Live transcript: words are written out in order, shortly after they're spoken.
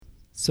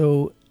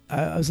So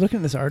I was looking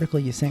at this article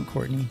you sent,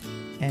 Courtney,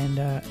 and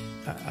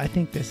I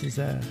think this is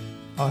a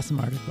awesome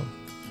article.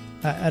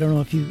 I don't know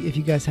if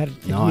you guys had.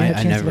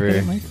 I never. I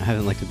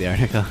haven't looked at the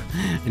article.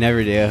 I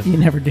never do. You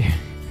never do.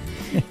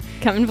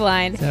 Coming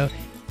blind. So,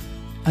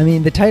 I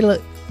mean, the title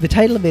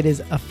of it is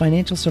A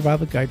Financial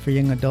Survival Guide for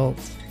Young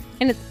Adults.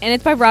 And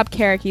it's by Rob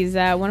Carrick. He's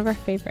one of our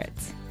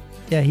favorites.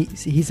 Yeah,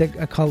 he's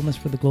a columnist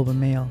for the Globe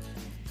and Mail.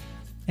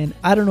 And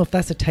I don't know if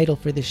that's the title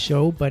for this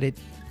show, but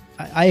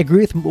I agree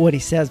with what he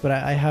says, but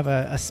I have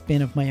a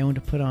spin of my own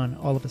to put on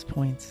all of his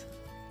points.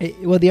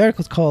 The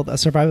article's called A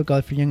Survival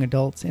Guide for Young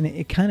Adults, and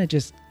it kind of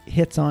just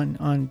hits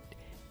on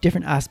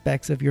different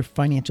aspects of your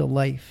financial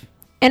life.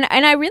 And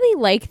I really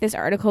like this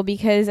article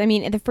because, I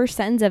mean, the first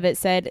sentence of it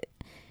said,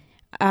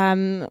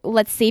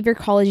 let's save your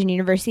college and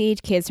university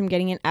age kids from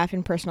getting an F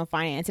in personal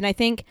finance. And I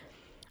think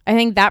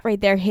that right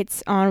there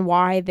hits on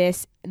why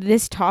this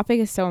topic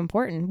is so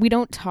important. We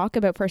don't talk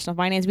about personal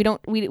finance.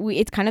 We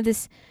it's kind of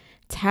this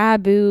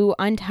taboo,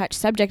 untouched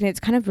subject, and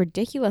it's kind of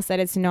ridiculous that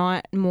it's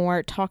not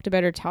more talked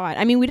about or taught.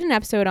 I mean, we did an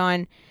episode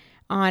on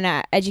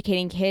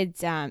educating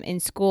kids in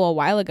school a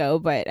while ago,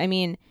 but I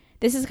mean,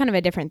 this is kind of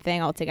a different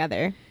thing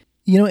altogether.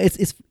 You know,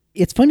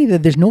 it's funny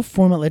that there's no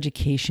formal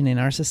education in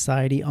our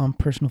society on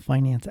personal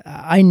finance.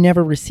 I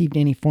never received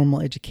any formal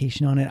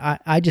education on it.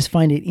 I just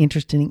find it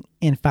interesting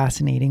and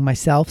fascinating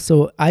myself,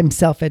 so I'm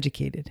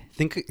self-educated.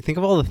 Think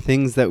of all the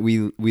things that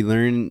we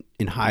learn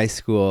in high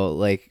school.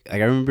 Like I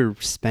remember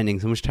spending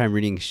so much time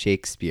reading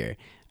Shakespeare,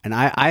 and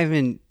I'm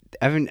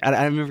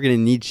never going to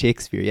need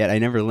Shakespeare yet. I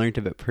never learned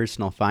about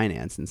personal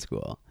finance in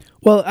school.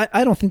 Well,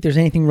 I don't think there's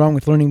anything wrong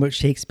with learning about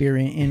Shakespeare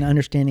and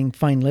understanding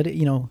fine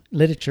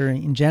literature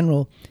in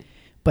general.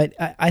 But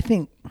I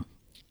think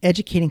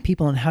educating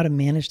people on how to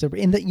manage their...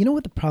 And you know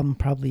what the problem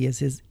probably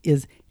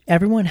is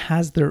everyone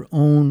has their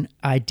own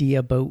idea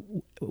about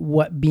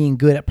what being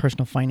good at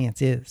personal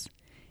finance is.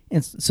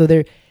 And so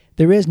there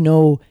is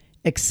no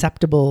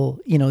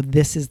acceptable,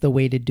 this is the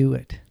way to do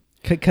it.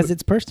 Because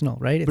it's personal,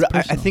 right? It's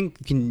personal. I think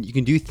you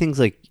can do things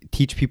like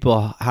teach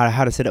people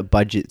how to set up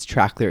budgets,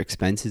 track their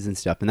expenses and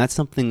stuff. And that's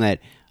something that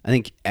I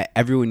think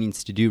everyone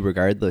needs to do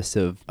regardless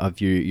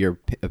of your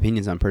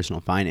opinions on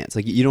personal finance.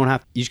 Like you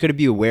just got to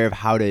be aware of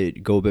how to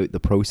go about the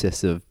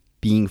process of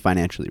being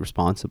financially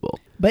responsible.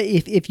 But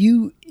if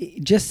you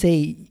just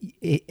say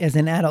as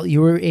an adult,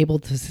 you were able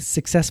to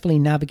successfully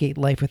navigate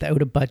life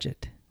without a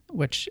budget,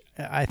 which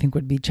I think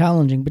would be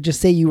challenging, but just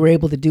say you were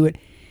able to do it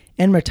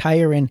and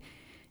retire and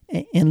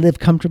live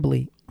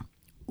comfortably,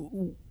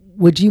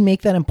 would you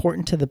make that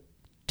important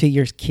to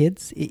your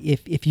kids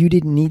if you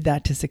didn't need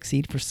that to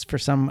succeed for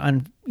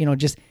some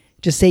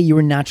just say you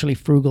were naturally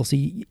frugal, so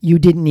you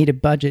didn't need a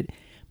budget,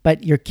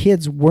 but your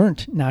kids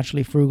weren't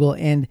naturally frugal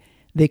and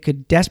they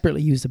could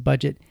desperately use a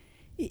budget.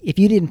 If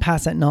you didn't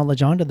pass that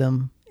knowledge on to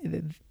them,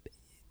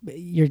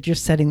 you're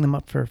just setting them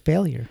up for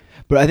failure.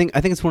 But I think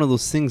it's one of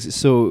those things.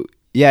 So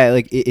yeah,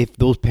 like if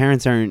those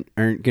parents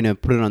aren't gonna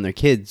put it on their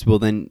kids, well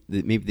then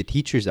maybe the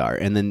teachers are,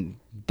 and then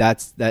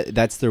that's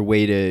their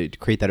way to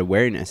create that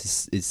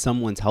awareness. Is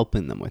someone's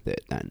helping them with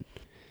it then?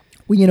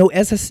 Well,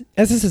 as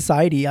a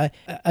society,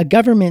 a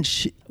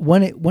government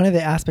one of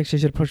the aspects they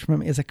should approach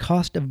from is a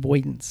cost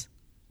avoidance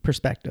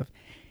perspective,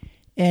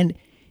 and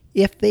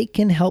if they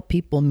can help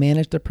people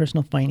manage their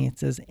personal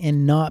finances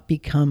and not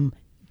become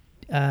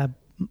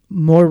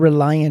more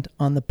reliant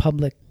on the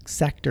public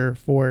sector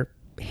for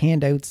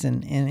handouts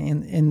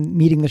and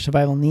meeting their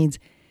survival needs,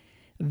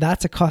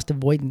 that's a cost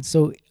avoidance.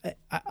 So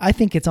I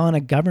think it's on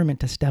a government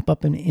to step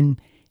up and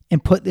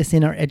put this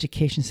in our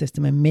education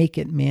system and make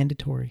it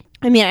mandatory.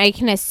 I mean, I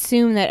can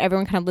assume that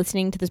everyone kind of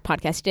listening to this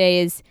podcast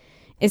today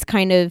is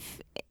kind of,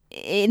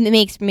 it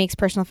makes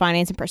personal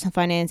finance and personal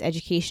finance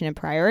education a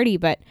priority.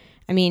 But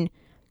I mean,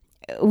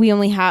 we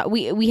have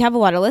a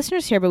lot of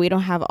listeners here, but we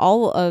don't have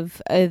all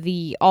of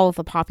the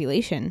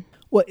population.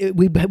 Well,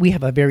 we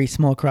have a very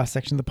small cross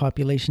section of the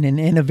population,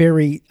 and a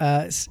very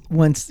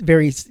once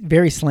very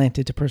very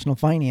slanted to personal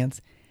finance.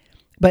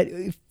 But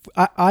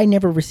I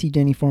never received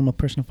any formal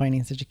personal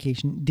finance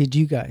education. Did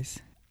you guys?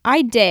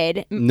 I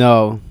did.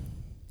 No.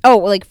 Oh,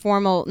 like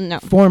formal? No.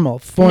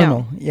 Formal.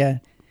 No. Yeah.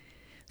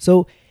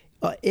 So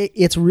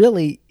it's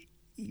really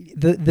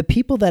the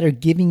people that are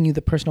giving you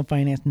the personal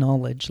finance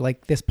knowledge,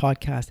 like this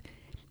podcast.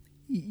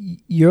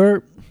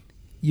 You're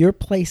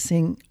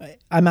placing.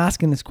 I'm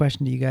asking this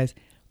question to you guys.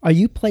 Are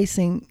you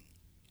placing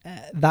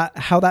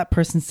how that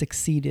person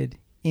succeeded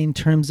in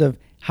terms of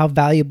how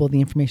valuable the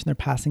information they're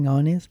passing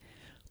on is?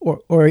 Or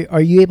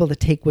are you able to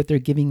take what they're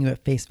giving you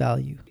at face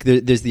value?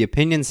 There's the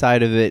opinion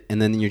side of it, and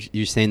then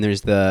you're saying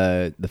there's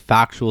the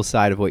factual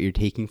side of what you're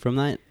taking from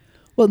that?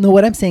 Well, no,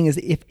 what I'm saying is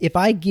if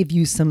I give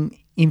you some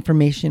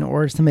information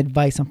or some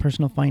advice on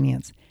personal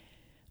finance,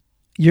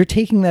 you're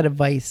taking that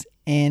advice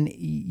and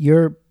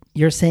you're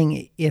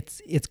saying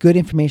it's good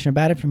information or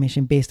bad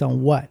information based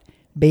on what?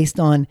 Based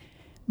on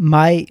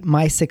my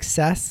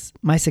successes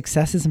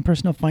in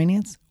personal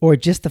finance, or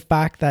just the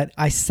fact that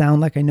I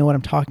sound like I know what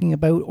I'm talking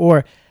about,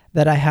 or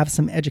that I have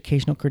some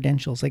educational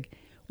credentials. Like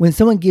when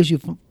someone gives you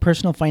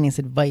personal finance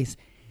advice,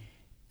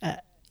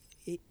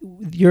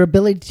 your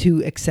ability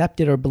to accept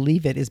it or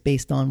believe it is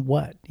based on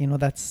what?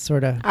 That's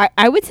sort of...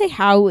 I would say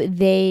how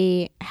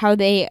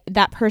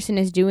that person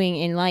is doing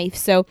in life.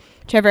 So,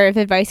 Trevor, if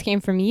advice came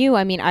from you,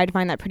 I mean, I'd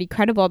find that pretty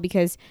credible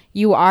because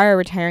you are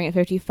retiring at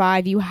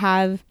 55. You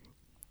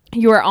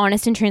are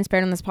honest and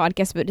transparent on this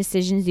podcast about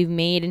decisions you've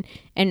made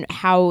and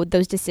how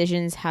those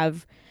decisions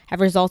have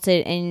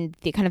resulted in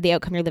the kind of the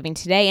outcome you're living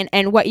today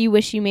and what you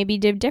wish you maybe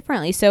did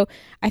differently. So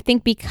I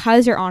think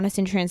because you're honest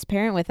and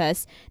transparent with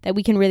us, that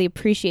we can really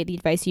appreciate the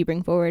advice you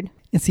bring forward.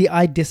 And see,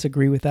 I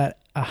disagree with that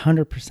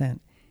 100%.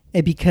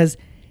 Because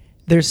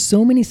there's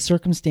so many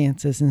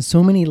circumstances and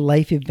so many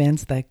life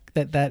events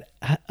that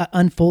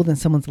unfold in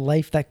someone's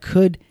life that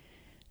could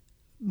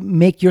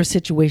make your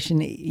situation,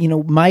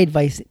 my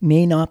advice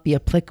may not be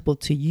applicable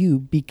to you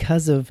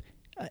because of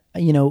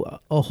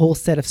a whole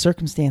set of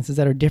circumstances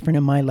that are different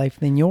in my life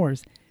than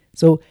yours.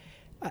 So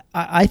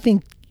I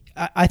think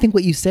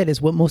what you said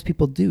is what most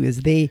people do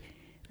is they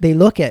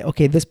look at,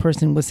 okay, this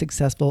person was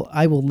successful,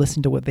 I will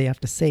listen to what they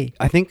have to say.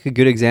 I think a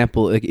good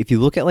example, like if you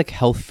look at like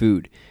health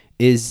food,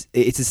 it's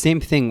the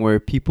same thing where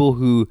people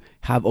who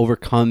have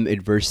overcome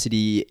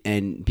adversity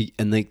and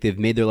like they've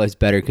made their lives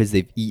better because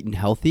they've eaten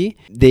healthy,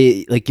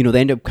 they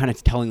end up kind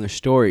of telling their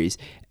stories,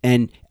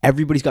 and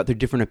everybody's got their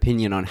different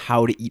opinion on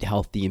how to eat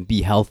healthy and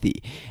be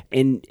healthy,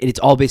 and it's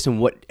all based on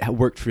what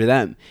worked for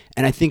them.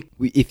 And I think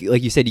if,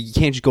 like you said, you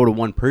can't just go to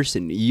one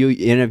person. You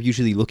end up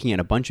usually looking at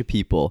a bunch of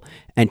people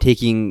and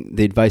taking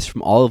the advice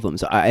from all of them.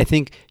 So I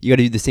think you got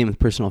to do the same with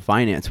personal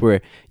finance,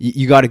 where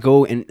you got to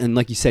go and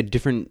like you said,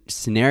 different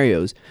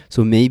scenarios.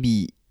 So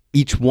maybe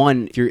each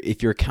one,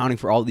 if you're accounting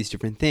for all these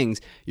different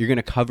things, you're going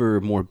to cover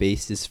more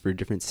bases for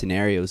different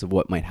scenarios of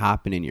what might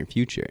happen in your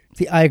future.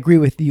 See, I agree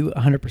with you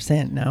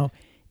 100%. Now,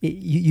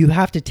 you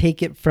have to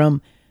take it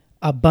from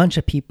a bunch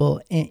of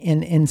people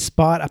and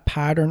spot a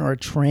pattern or a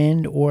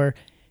trend or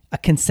a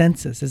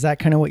consensus. Is that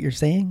kind of what you're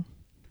saying?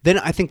 Then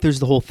I think there's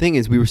the whole thing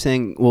is we were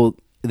saying, well,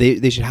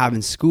 they should have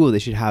in school, they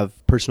should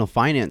have personal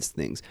finance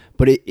things.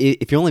 But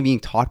if you're only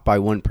being taught by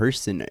one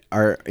person,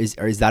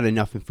 is that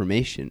enough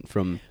information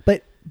from...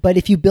 But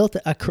if you built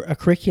a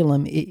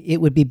curriculum, it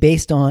would be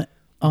based on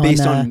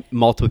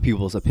multiple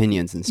people's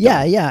opinions and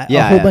stuff. Yeah,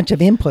 a whole bunch of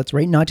inputs,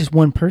 right? Not just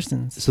one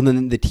person's. So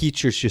then the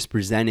teacher's just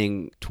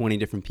presenting 20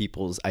 different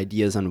people's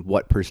ideas on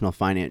what personal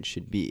finance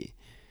should be.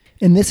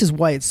 And this is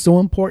why it's so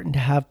important to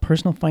have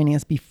personal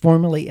finance be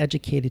formally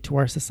educated to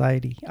our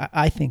society.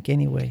 I think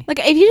anyway. Like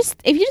if you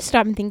just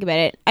stop and think about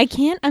it, I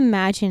can't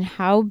imagine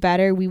how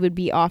better we would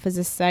be off as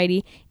a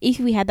society if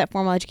we had that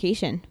formal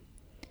education.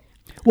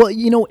 Well,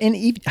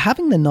 and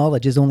having the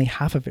knowledge is only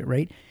half of it,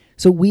 right?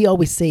 So we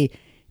always say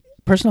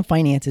personal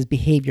finance is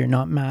behavior,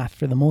 not math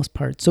for the most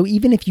part. So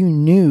even if you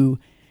knew,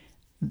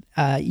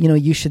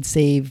 you should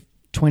save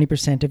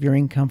 20% of your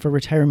income for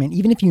retirement,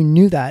 even if you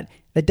knew that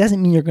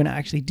doesn't mean you're going to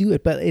actually do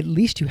it, but at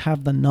least you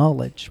have the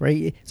knowledge,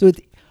 right? So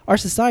our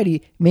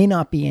society may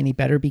not be any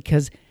better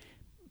because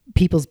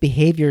people's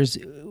behaviors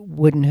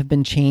wouldn't have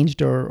been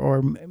changed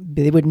or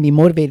they wouldn't be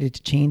motivated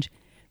to change.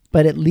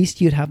 But at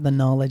least you'd have the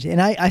knowledge.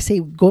 And I say,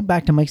 going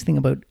back to Mike's thing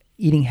about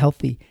eating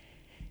healthy,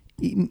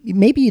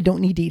 maybe you don't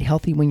need to eat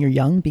healthy when you're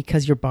young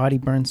because your body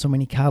burns so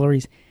many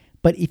calories.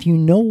 But if you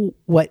know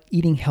what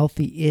eating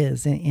healthy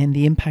is and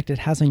the impact it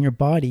has on your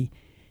body,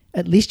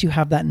 at least you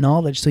have that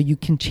knowledge so you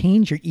can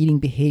change your eating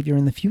behavior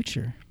in the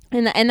future.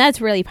 And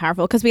that's really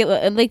powerful because we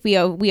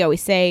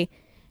always say,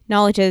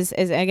 knowledge is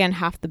again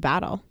half the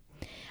battle.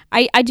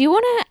 I do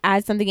want to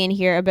add something in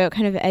here about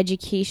kind of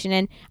education.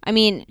 And I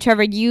mean,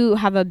 Trevor, you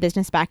have a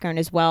business background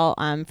as well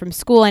from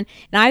school, and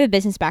I have a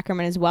business background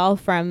as well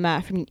from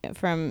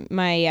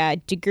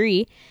my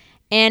degree.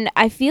 And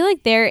I feel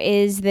like there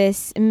is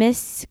this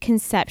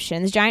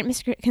giant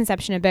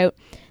misconception about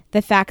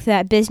the fact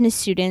that business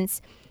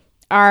students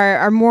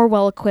are more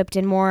well equipped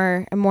and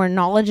more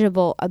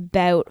knowledgeable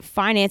about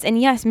finance.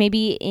 And yes,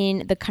 maybe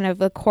in the kind of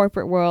the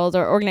corporate world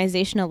or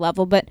organizational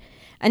level, but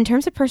in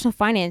terms of personal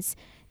finance,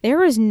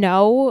 there's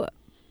nothing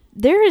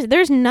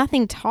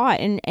taught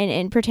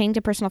in pertaining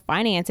to personal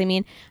finance. I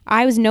mean,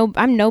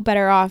 I'm no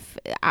better off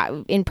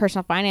in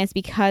personal finance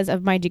because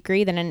of my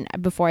degree than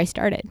before I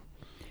started.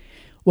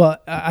 Well,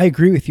 I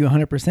agree with you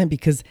 100%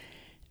 because,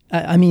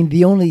 I mean,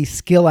 the only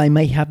skill I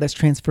might have that's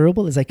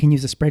transferable is I can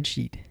use a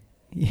spreadsheet.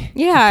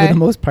 Yeah. For the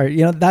most part,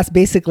 that's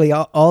basically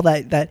all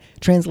that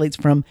translates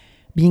from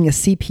being a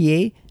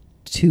CPA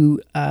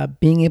to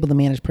being able to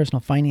manage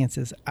personal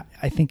finances.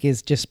 I think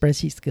is just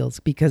spreadsheet skills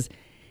because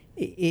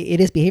it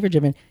is behavior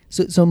driven.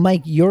 So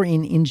Mike, you're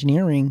in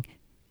engineering,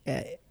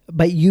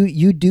 but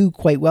you do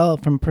quite well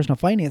from a personal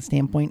finance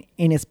standpoint,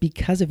 and it's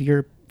because of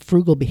your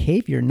frugal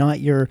behavior, not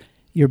your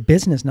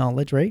business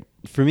knowledge, right?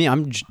 For me,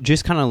 I'm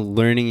just kind of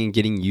learning and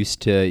getting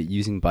used to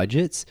using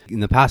budgets. In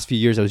the past few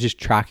years, I was just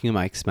tracking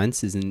my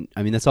expenses, and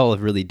I mean that's all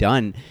I've really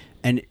done.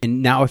 And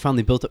now I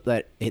finally built up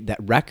that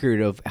record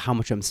of how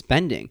much I'm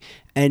spending,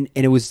 and I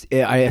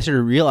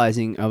started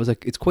realizing I was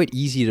like, it's quite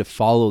easy to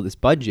follow this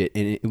budget,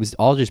 and it was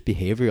all just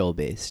behavioral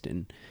based,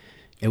 and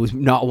it was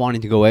not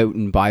wanting to go out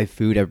and buy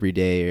food every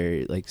day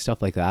or like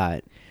stuff like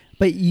that.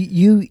 But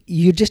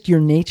you just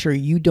your nature.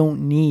 You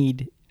don't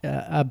need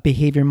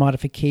behavior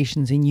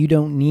modifications, and you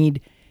don't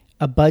need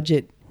a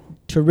budget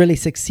to really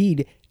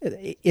succeed.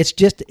 It's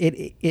just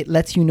it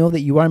lets you know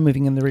that you are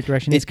moving in the right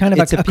direction. It's kind of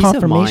it's a peace of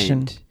confirmation.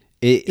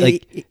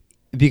 mind.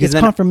 Because it's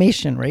then,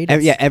 confirmation, right?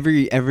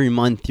 every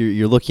month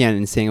you're looking at it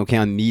and saying, okay,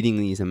 I'm meeting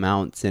these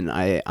amounts, and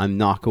I'm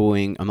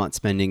not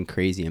spending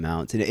crazy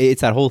amounts. And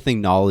it's that whole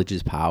thing, knowledge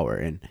is power,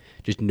 and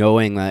just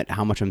knowing that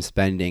how much I'm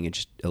spending,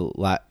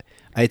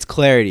 it's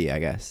clarity, I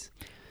guess.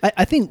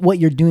 I think what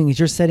you're doing is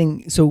you're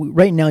setting. So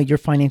right now your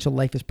financial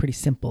life is pretty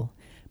simple,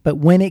 but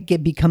when it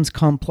becomes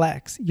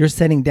complex, you're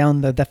setting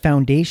down the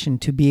foundation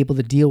to be able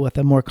to deal with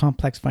a more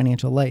complex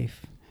financial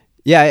life.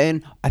 Yeah,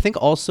 and I think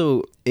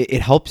also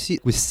it helps you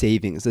with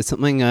savings. It's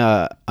something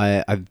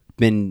I've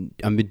been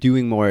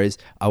doing more.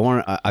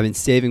 I've been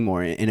saving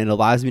more, and it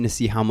allows me to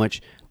see how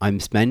much I'm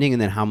spending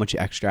and then how much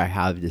extra I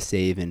have to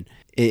save, and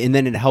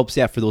then it helps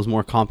for those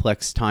more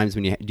complex times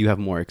when you do have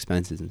more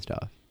expenses and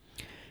stuff.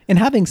 And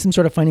having some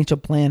sort of financial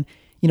plan,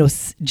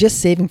 just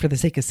saving for the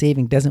sake of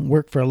saving doesn't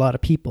work for a lot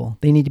of people.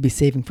 They need to be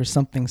saving for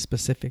something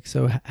specific.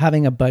 So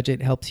having a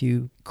budget helps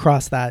you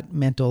cross that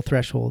mental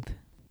threshold.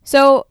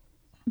 So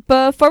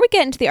before we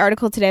get into the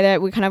article today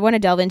that we kind of want to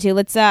delve into,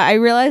 let's. I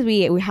realize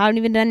we haven't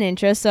even done an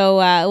intro, so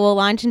we'll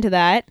launch into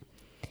that.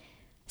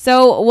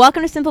 So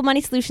welcome to Simple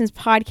Money Solutions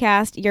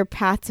Podcast, your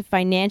path to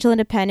financial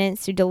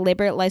independence through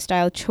deliberate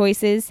lifestyle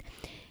choices.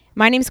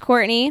 My name's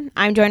Courtney.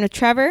 I'm joined with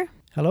Trevor.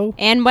 Hello.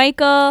 And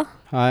Michael.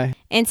 Hi.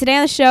 And today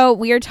on the show,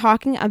 we are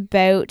talking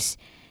about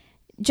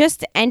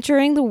just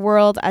entering the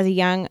world as a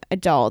young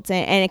adult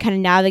and kind of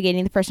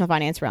navigating the personal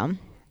finance realm.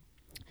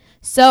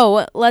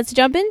 So let's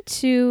jump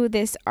into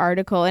this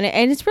article, and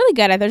it's really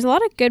good. There's a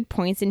lot of good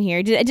points in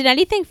here. Did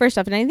anything, first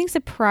off, did anything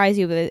surprise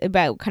you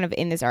about kind of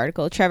in this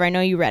article? Trevor, I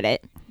know you read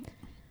it.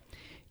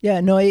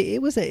 Yeah, no,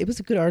 it was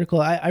a good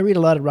article. I read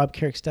a lot of Rob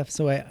Carrick stuff,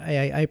 so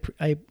I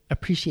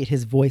appreciate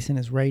his voice and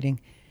his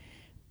writing.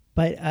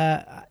 But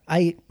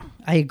I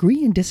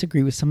agree and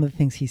disagree with some of the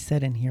things he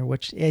said in here,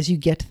 which as you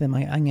get to them,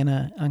 I'm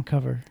gonna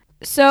uncover.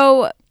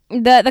 So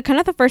the kind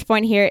of the first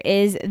point here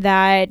is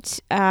that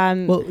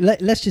well,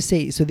 let's just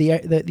say, so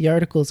the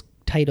article is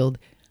titled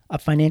 "A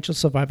Financial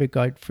Survivor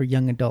Guide for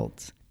Young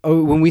Adults."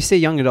 Oh, when we say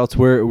young adults,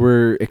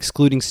 we're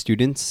excluding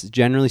students.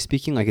 Generally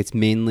speaking, like it's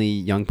mainly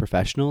young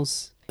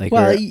professionals. Like,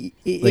 well,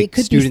 it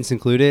could students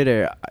included,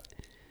 or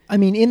I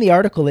mean, in the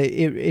article,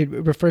 it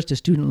refers to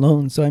student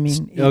loans. So I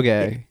mean,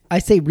 okay, I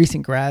say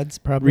recent grads,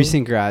 probably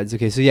recent grads.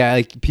 Okay, so yeah,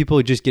 like people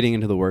just getting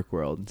into the work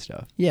world and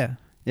stuff. Yeah.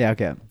 Yeah.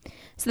 Okay.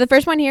 So the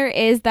first one here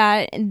is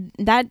that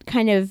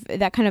kind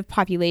of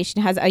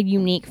population has a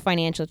unique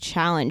financial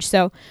challenge.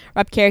 So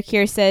Rob Carrick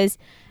here says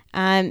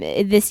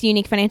this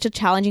unique financial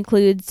challenge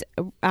includes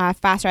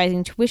fast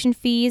rising tuition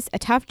fees, a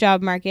tough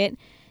job market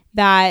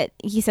that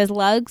he says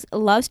loves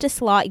to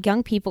slot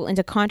young people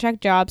into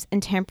contract jobs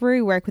and temporary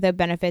work without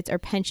benefits or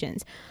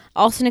pensions.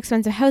 Also an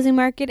expensive housing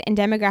market and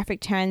demographic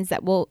trends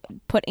that will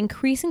put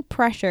increasing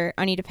pressure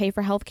on you to pay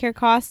for healthcare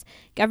costs,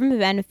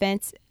 government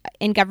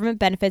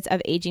benefits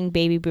of aging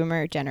baby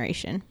boomer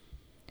generation.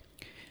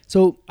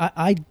 So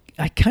I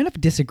kind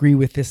of disagree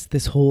with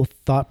this whole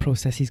thought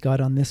process he's got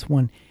on this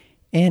one.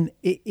 And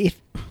if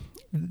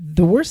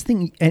the worst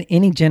thing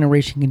any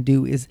generation can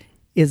do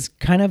is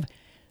kind of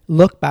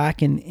look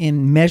back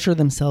and measure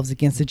themselves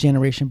against the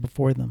generation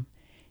before them.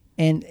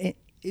 And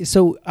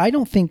so I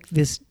don't think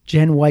this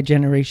Gen Y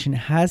generation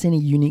has any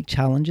unique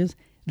challenges.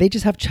 They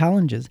just have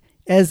challenges,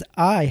 as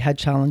I had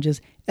challenges,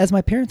 as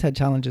my parents had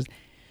challenges.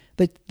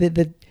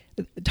 The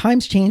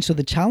times change, so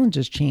the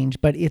challenges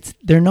change, but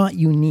they're not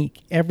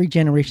unique. Every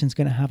generation is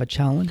going to have a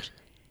challenge.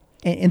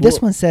 And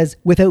this one says,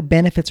 without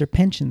benefits or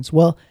pensions.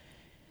 Well,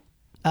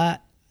 I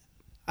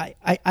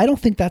don't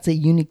think that's a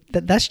unique.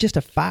 That's just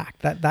a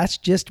fact. That's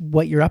just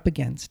what you're up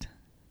against.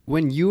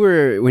 When you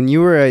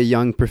were a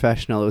young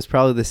professional, it was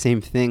probably the same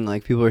thing.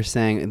 Like people were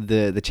saying,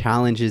 the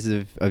challenges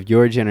of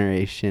your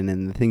generation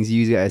and the things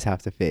you guys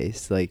have to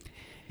face. Like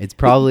it's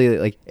probably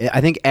like I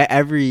think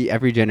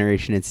every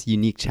generation it's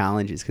unique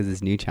challenges because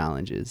it's new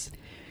challenges.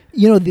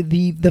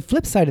 The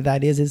flip side of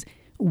that is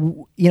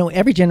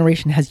every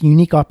generation has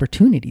unique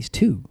opportunities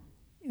too.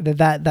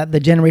 That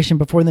the generation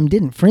before them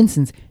didn't. For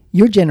instance,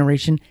 your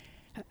generation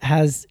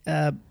has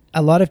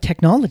a lot of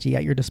technology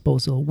at your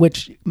disposal,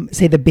 which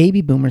say the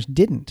baby boomers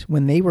didn't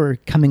when they were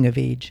coming of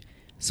age.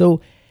 So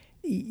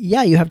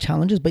yeah, you have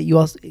challenges, but you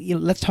also,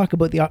 let's talk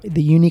about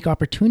the unique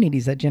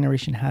opportunities that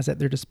generation has at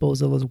their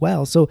disposal as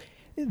well. So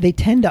they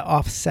tend to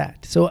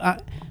offset. So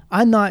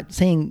I'm not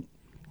saying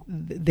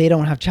they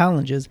don't have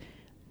challenges,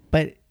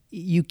 but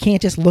you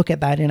can't just look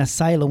at that in a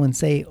silo and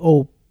say,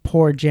 oh,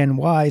 poor Gen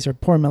Ys or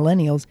poor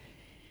millennials.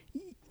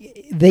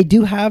 They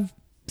do have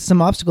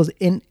some obstacles,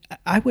 and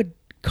I would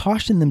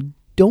caution them,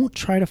 don't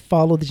try to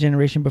follow the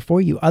generation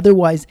before you.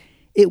 Otherwise,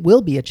 it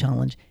will be a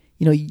challenge.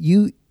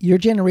 Your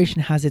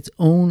generation has its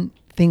own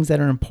things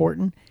that are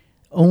important,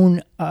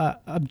 own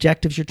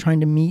objectives you're trying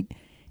to meet.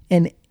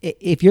 And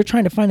if you're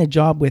trying to find a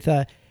job with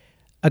a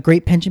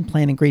great pension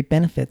plan and great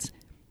benefits,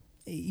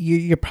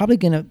 you're probably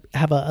going to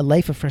have a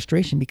life of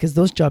frustration because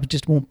those jobs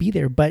just won't be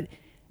there. But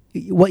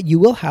what you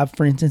will have,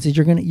 for instance, is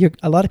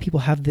a lot of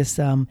people have this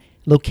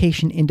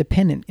location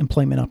independent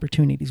employment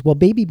opportunities. Well,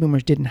 baby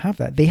boomers didn't have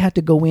that. They had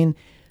to go in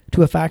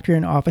to a factory or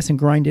an office and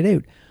grind it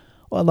out.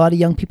 Well, a lot of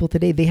young people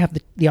today, they have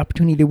the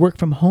opportunity to work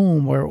from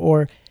home,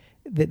 or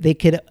that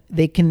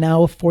they can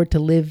now afford to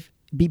live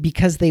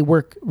because they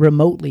work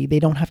remotely. They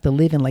don't have to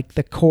live in like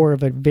the core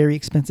of a very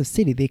expensive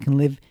city. They can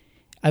live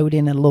out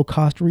in a low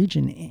cost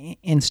region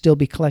and still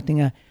be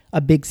collecting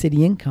a big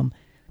city income.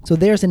 So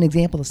there's an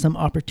example of some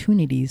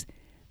opportunities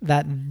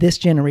that this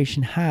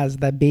generation has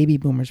that baby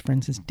boomers, for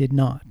instance, did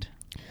not.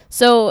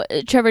 So,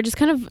 Trevor, just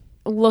kind of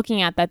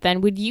looking at that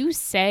then, would you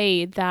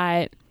say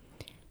that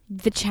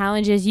the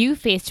challenges you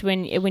faced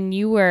when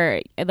you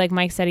were, like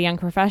Mike said, a young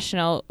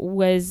professional,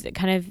 was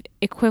kind of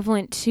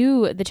equivalent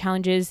to the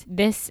challenges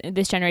this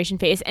generation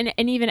faced, and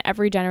even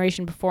every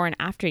generation before and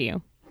after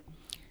you?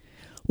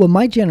 Well,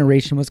 my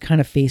generation was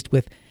kind of faced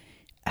with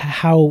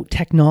how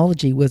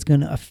technology was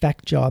going to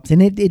affect jobs.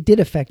 And it did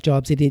affect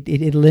jobs. It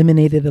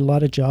eliminated a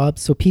lot of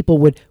jobs. So people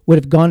would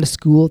have gone to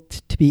school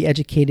to be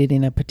educated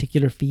in a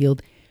particular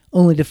field,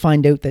 only to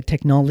find out that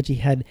technology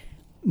had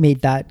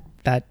made that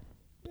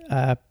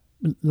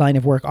line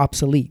of work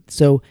obsolete.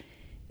 So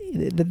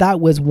that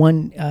was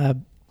one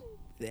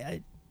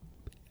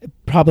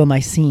problem I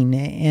seen.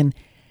 And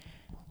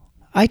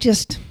I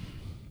just...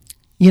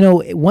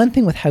 one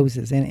thing with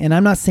houses, and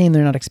I'm not saying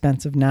they're not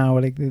expensive now.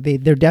 Like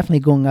they're definitely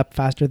going up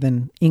faster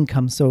than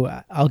income.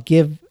 So I'll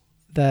give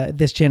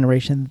this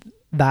generation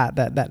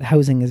that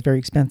housing is very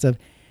expensive.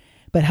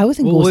 But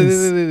housing goes.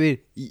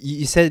 Wait.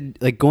 You said,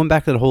 like, going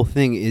back to the whole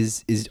thing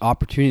is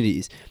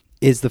opportunities.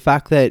 Is the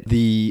fact that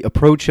the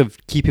approach of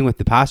keeping with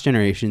the past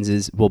generations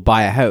is we'll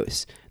buy a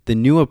house. The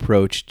new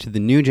approach to the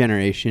new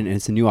generation, and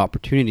it's a new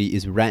opportunity,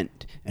 is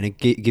rent, and it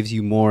gives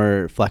you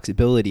more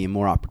flexibility and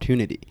more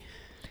opportunity.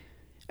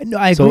 No,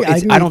 I agree.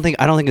 I don't think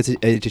it's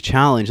a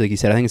challenge, like you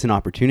said. I think it's an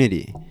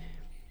opportunity.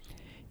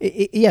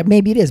 Yeah,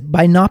 maybe it is.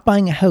 By not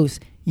buying a house,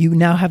 you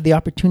now have the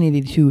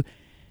opportunity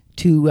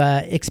to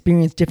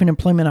experience different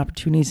employment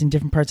opportunities in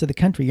different parts of the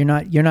country.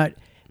 You're not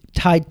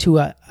tied to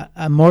a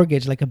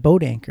mortgage like a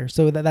boat anchor.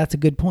 So that's a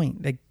good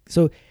point. Like,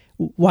 so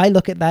why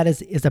look at that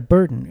as a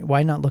burden?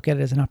 Why not look at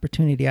it as an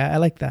opportunity? I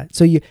like that.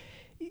 So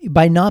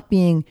by not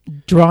being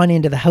drawn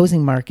into the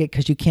housing market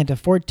because you can't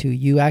afford to,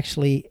 you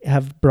actually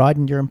have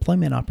broadened your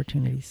employment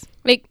opportunities.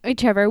 Wait,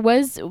 Trevor,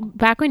 was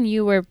back when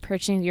you were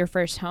purchasing your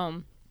first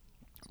home,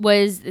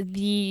 was it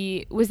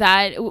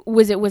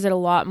a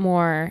lot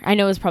more? I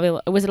know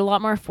was it a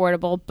lot more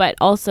affordable, but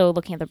also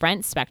looking at the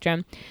rent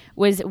spectrum,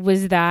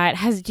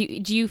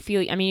 do you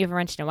feel? I mean, you haven't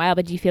rented in a while,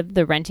 but do you feel that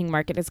the renting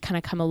market has kind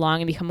of come along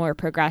and become more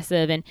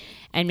progressive and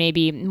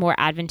maybe more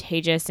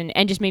advantageous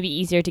and just maybe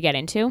easier to get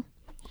into?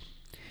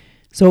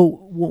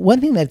 So one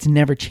thing that's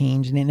never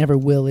changed and it never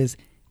will is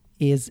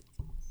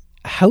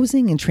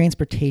housing and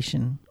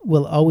transportation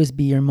will always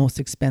be your most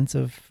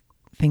expensive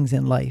things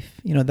in life.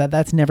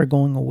 That's never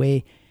going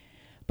away.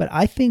 But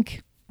I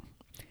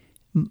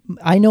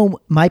know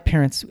my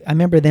parents, I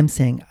remember them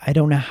saying, I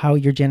don't know how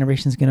your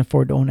generation is going to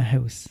afford to own a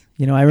house.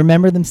 I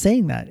remember them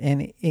saying that.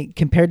 And it,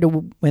 compared to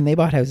when they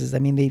bought houses, I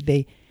mean,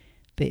 they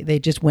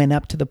just went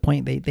up to the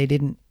point they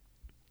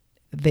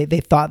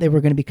thought they were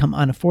going to become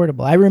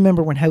unaffordable. I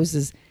remember when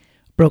houses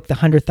broke the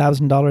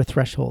 $100,000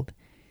 threshold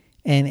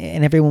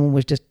and everyone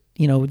was just,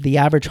 the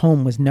average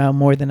home was now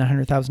more than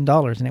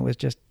 $100,000. And it was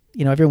just,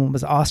 everyone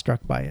was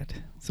awestruck by it.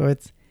 So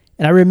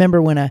and I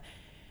remember when a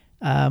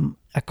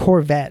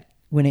Corvette,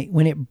 when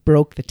it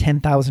broke the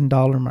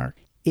 $10,000 mark,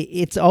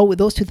 it's always,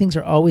 those two things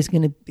are always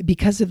going to,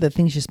 because of the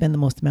things you spend the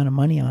most amount of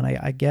money on,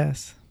 I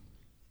guess.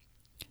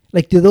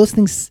 Like, do those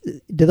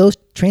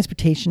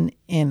transportation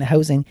and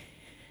housing,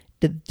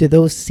 do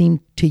those seem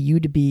to you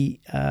to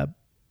be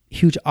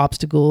huge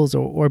obstacles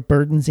or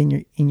burdens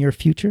in your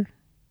future?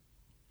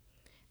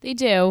 They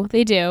do.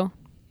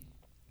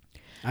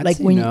 I'd like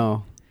say when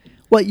no.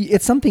 Well,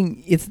 it's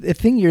the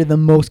thing you're the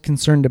most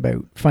concerned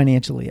about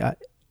financially. I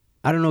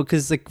don't know,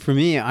 because like for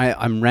me,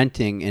 I'm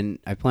renting and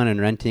I plan on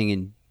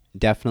renting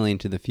definitely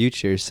into the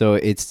future. So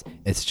it's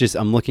just,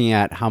 I'm looking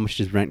at how much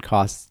does rent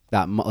cost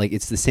like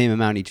it's the same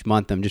amount each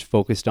month. I'm just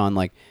focused on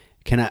like,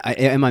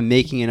 am I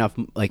making enough?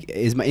 Like,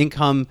 is my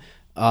income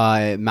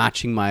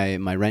matching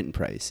my rent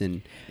price?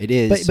 And it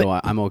is, so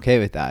I'm okay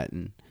with that.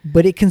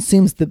 But it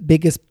consumes the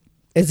biggest,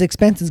 as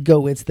expenses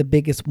go, it's the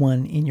biggest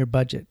one in your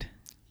budget.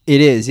 It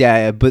is,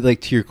 yeah. But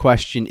like, to your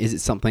question, is it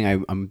something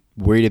I'm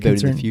worried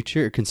about in the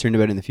future, or concerned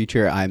about in the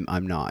future?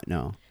 I'm not.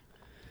 No.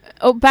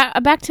 Oh,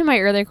 back to my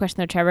earlier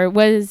question though, Trevor.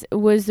 Was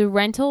the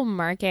rental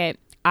market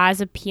as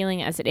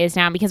appealing as it is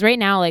now? Because right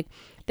now, like,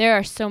 there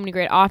are so many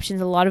great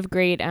options. A lot of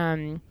great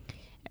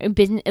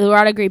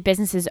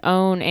businesses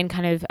own and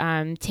kind of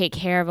take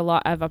care of a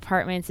lot of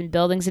apartments and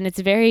buildings, and it's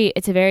a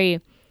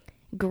very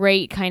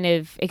great kind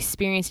of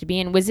experience to be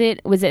in. Was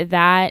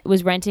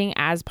renting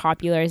as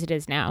popular as it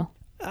is now?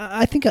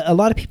 I think a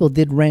lot of people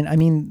did rent. I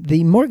mean,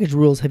 the mortgage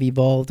rules have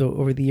evolved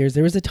over the years.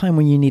 There was a time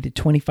when you needed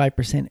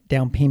 25%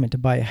 down payment to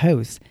buy a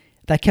house.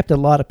 that kept a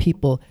lot of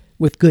people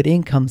with good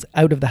incomes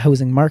out of the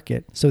housing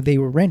market. So they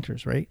were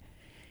renters, right?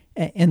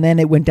 And then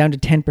it went down to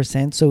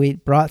 10%. So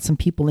it brought some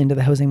people into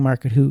the housing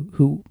market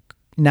who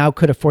now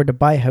could afford to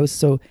buy a house.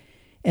 So,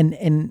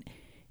 and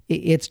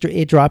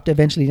it dropped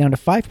eventually down to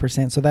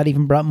 5%. So that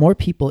even brought more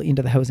people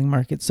into the housing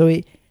market.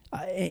 So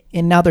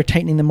and now they're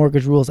tightening the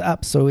mortgage rules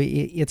up. So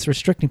it's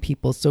restricting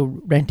people.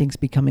 So renting's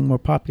becoming more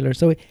popular.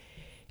 So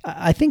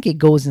I think it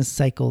goes in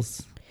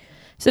cycles.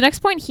 So next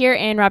point here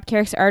in Rob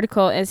Carrick's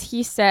article is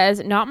he says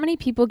not many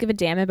people give a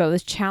damn about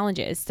those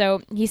challenges.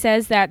 So he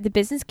says that the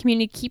business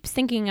community keeps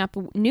thinking up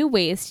new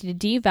ways to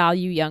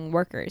devalue young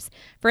workers.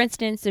 For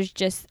instance,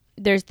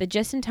 there's the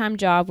just-in-time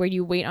job where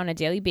you wait on a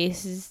daily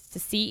basis to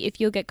see if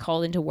you'll get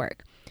called into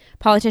work.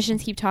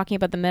 Politicians keep talking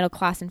about the middle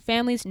class and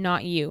families,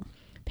 not you.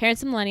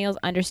 Parents and millennials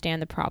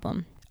understand the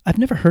problem. I've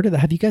never heard of that.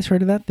 Have you guys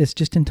heard of that? This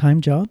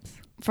just-in-time jobs?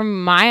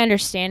 From my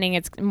understanding,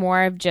 it's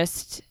more of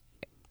just...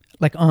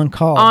 Like on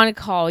call. On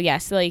call,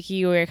 yes. Like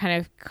you were kind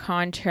of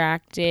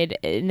contracted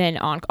and then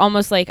on,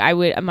 almost like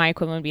my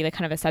equivalent would be like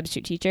kind of a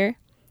substitute teacher.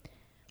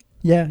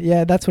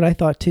 Yeah, that's what I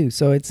thought too.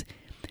 So it's,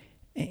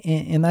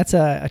 and that's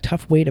a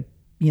tough way to,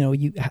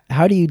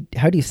 how do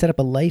you set up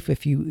a life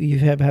if you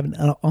have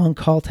an on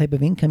call type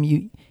of income?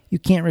 You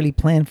can't really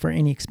plan for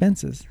any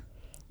expenses.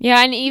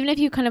 Yeah, and even if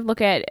you kind of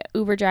look at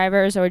Uber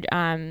drivers or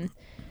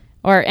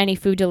any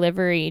food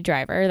delivery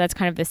driver, that's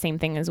kind of the same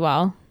thing as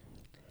well.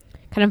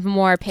 Kind of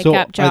more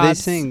pickup jobs. Are they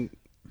saying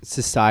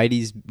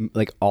societies,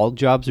 like all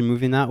jobs are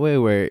moving that way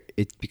where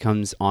it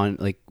becomes on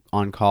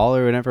call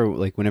or whatever?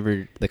 Like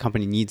whenever the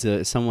company needs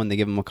someone, they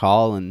give them a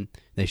call and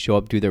they show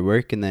up, do their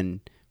work, and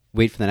then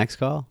wait for the next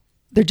call?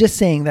 They're just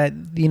saying that,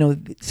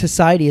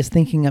 society is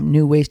thinking up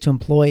new ways to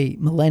employ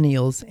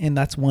millennials, and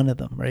that's one of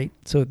them, right?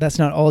 So that's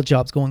not all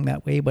jobs going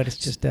that way, but it's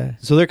just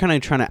So they're kind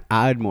of trying to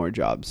add more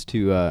jobs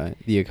to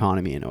the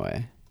economy in a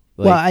way.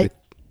 I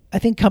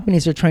think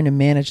companies are trying to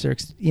manage their,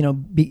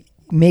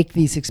 make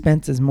these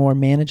expenses more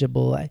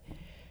manageable.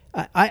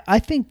 I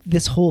think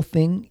this whole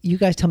thing, you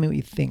guys tell me what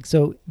you think.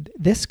 So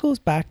this goes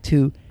back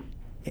to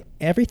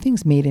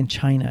everything's made in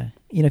China.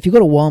 If you go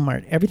to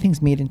Walmart, everything's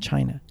made in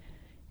China.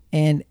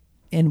 And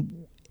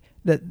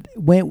that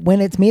when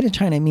it's made in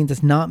China, it means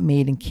it's not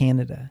made in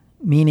Canada,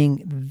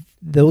 meaning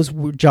those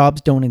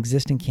jobs don't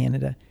exist in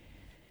Canada.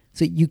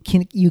 So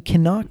you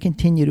cannot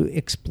continue to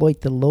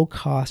exploit the low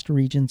cost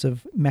regions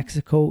of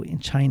Mexico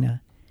and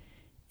China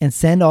and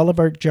send all of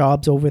our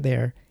jobs over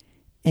there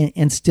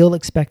and still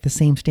expect the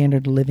same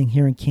standard of living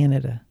here in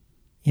Canada.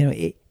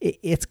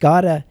 It's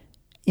got to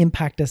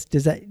impact us. Do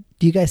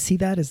you guys see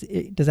that?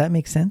 Does that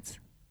make sense?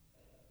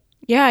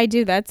 Yeah, I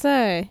do.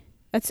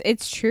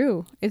 It's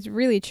true. It's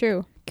really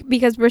true.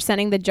 Because we're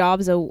sending the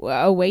jobs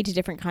away to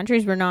different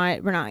countries. We're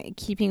not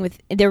keeping with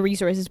their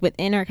resources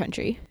within our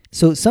country.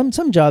 So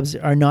some jobs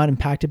are not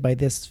impacted by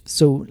this.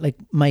 So like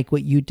Mike,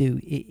 what you do,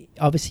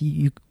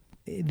 obviously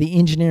the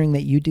engineering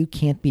that you do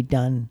can't be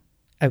done.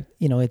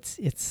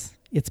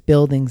 It's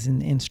buildings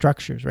and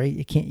structures, right?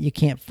 You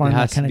can't farm. It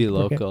has that kind to be of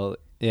local.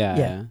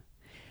 Yeah.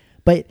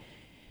 But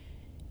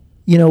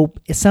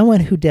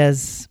someone who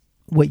does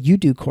what you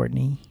do,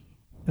 Courtney,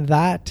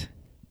 that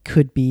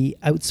could be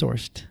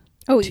outsourced.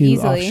 To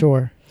easily.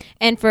 Offshore.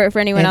 And for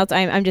anyone else,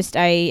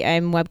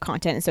 I'm web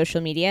content and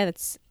social media.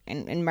 That's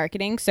in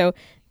marketing. So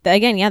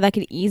that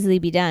could easily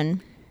be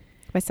done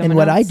by someone else. And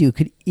what I do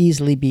could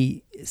easily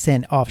be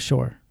sent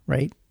offshore,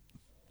 right?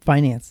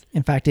 Finance.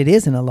 In fact, it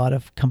is in a lot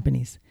of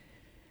companies.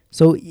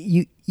 So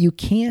you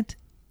can't,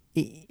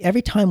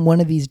 every time one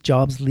of these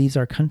jobs leaves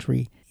our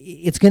country,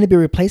 it's going to be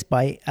replaced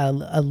by a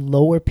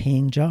lower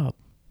paying job.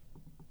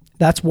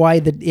 That's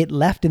why it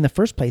left in the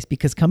first place,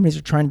 because companies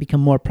are trying to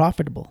become more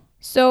profitable.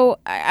 So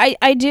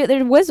I do.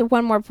 There was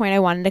one more point I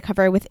wanted to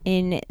cover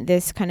within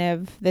this point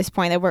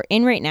that we're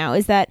in right now,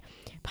 is that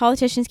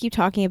politicians keep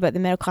talking about the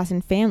middle class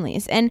and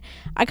families, and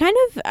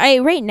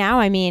right now,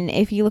 I mean,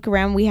 if you look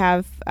around, we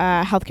have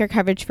healthcare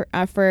coverage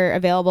for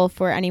available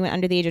for anyone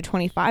under the age of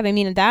 25. I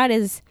mean, that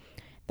is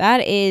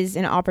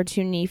an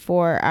opportunity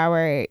for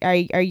our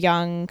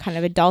young kind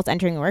of adults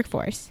entering the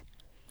workforce.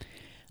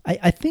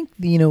 I think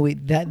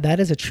that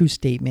is a true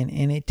statement,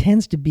 and it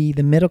tends to be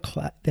the middle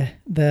class.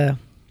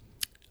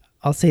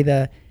 I'll say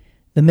the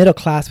middle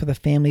class with a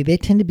family, they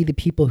tend to be the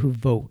people who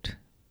vote,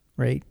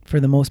 right? For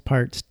the most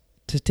part,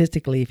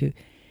 statistically,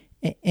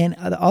 and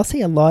I'll say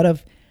a lot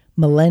of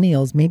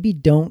millennials maybe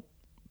don't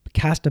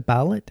cast a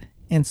ballot,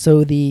 and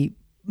so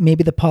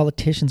maybe the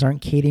politicians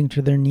aren't catering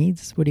to their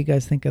needs. What do you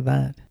guys think of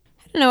that?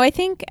 I don't know. I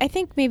think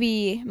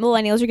maybe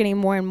millennials are getting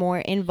more and more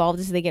involved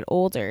as they get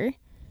older.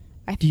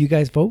 Do you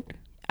guys vote?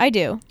 I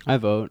do. I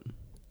vote.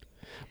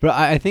 But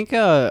I think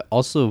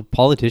also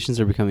politicians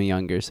are becoming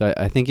younger, so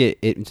I think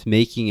it's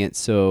making it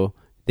so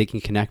they can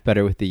connect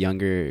better with the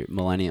younger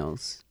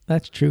millennials.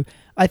 That's true.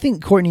 I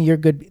think, Courtney, a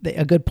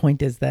good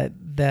point is that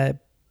the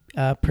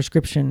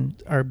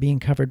prescriptions are being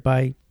covered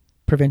by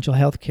provincial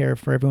health care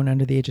for everyone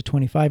under the age of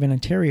 25 in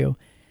Ontario.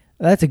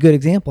 That's a good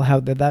example how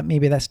that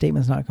maybe that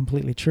statement's not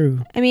completely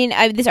true. I mean,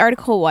 this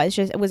article was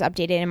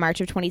updated in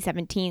March of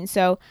 2017,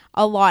 so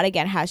a lot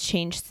again has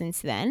changed since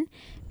then.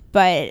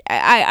 But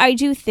I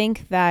do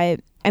think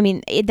that, I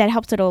mean, that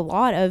helps out a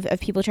lot of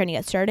people trying to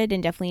get started,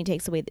 and definitely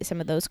takes away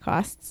some of those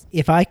costs.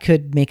 If I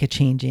could make a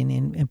change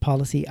in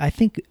policy, I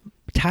think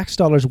tax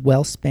dollars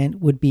well spent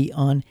would be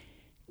on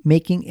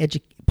making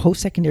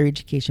post-secondary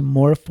education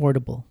more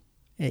affordable,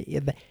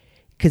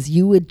 because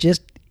you would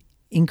just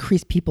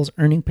increase people's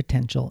earning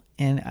potential.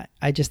 And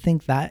I just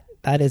think that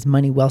is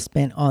money well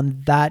spent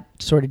on that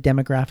sort of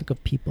demographic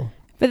of people.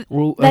 But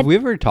have we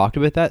ever talked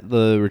about that,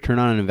 the return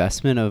on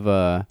investment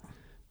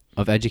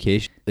of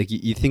education? Like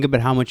you think about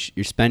how much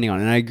you're spending on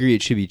it, and I agree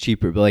it should be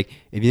cheaper, but like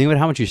if you think about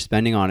how much you're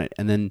spending on it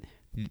and then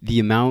the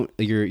amount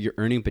your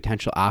earning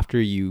potential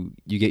after you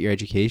get your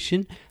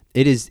education,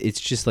 it's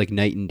just like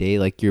night and day.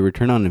 Like your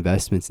return on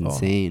investment's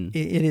insane.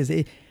 It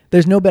is.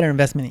 There's no better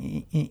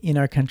investment in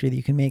our country that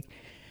you can make.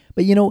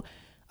 But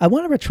I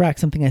want to retract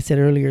something I said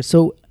earlier.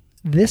 So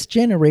this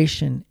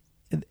generation,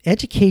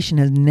 education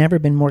has never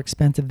been more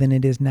expensive than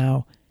it is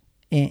now.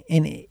 And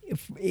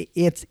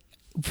it's,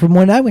 from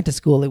when I went to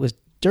school, it was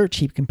dirt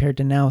cheap compared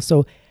to now.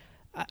 So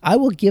I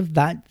will give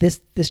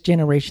this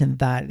generation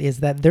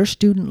that their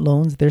student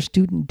loans, their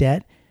student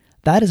debt,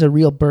 that is a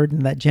real burden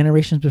that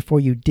generations before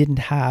you didn't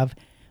have.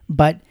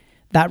 But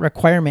that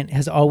requirement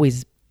has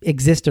always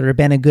existed or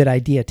been a good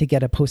idea to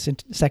get a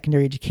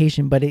post-secondary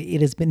education, but it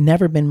has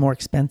never been more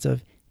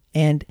expensive.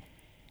 And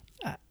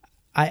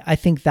I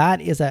think that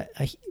is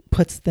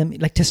puts them,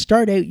 like, to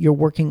start out your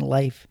working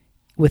life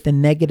with a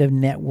negative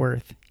net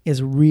worth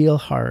is real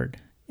hard.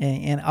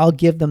 And I'll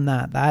give them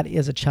that. That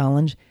is a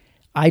challenge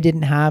I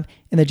didn't have,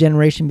 and the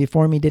generation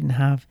before me didn't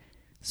have.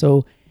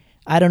 So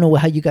I don't know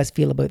how you guys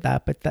feel about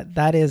that, but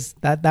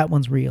that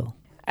one's real.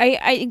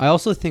 I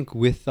also think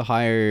with the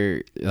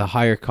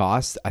higher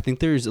costs, I think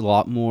there's a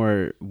lot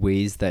more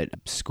ways that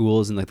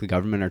schools and like the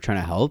government are trying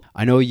to help.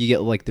 I know you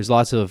get like there's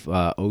lots of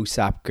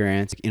OSAP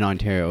grants in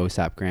Ontario,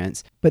 OSAP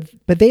grants, but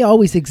they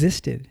always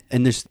existed,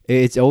 and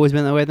it's always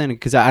been that way then.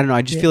 Because I don't know,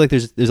 I just feel like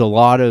there's a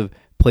lot of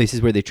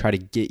places where they try to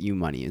get you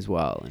money as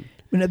well.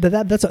 But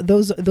that's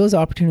those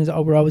opportunities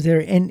were always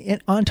there.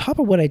 And on top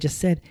of what I just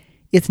said,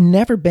 it's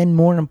never been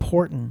more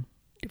important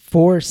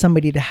for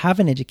somebody to have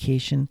an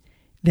education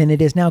than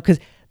it is now. Because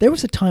there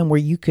was a time where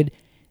you could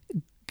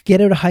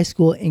get out of high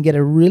school and get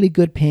a really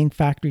good paying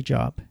factory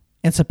job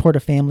and support a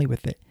family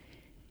with it.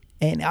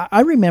 And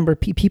I remember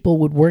people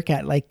would work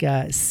at like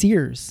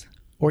Sears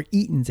or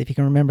Eaton's, if you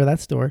can remember that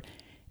store,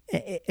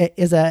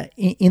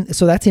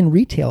 so that's in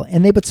retail,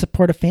 and they would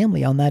support a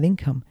family on that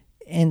income.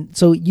 And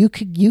so you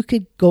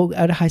could go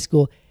out of high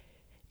school,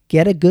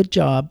 get a good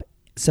job,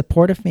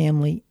 support a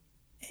family,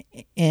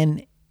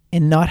 and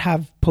not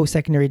have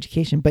post-secondary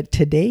education. But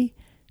today,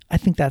 I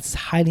think that's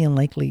highly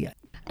unlikely.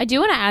 I do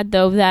want to add,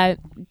 though, that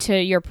to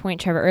your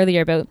point, Trevor,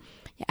 earlier about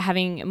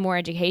having more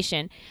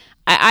education,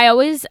 I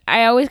always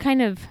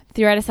kind of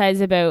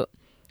theorize about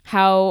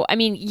how, I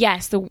mean,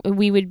 yes,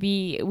 we would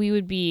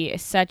be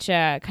such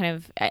a kind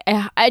of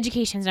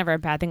education is never a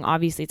bad thing.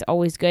 Obviously, it's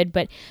always good.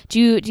 But do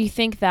you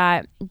think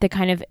that the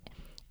kind of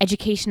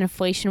education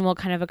inflation will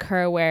kind of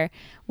occur where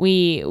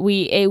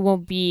it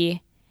won't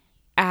be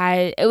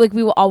like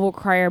we will all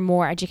require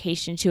more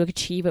education to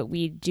achieve what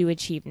we do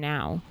achieve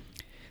now?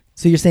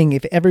 So you're saying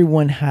if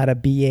everyone had a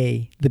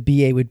BA, the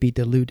BA would be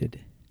diluted?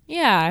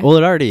 Yeah. Well,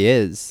 it already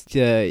is.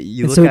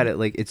 You look at it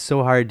like it's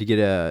so hard to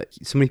get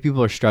so many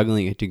people are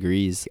struggling at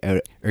degrees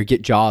out, or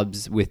get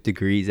jobs with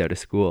degrees out of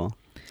school.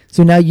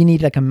 So now you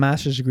need like a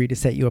master's degree to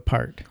set you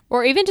apart.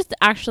 Or even just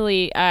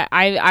actually,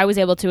 I was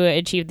able to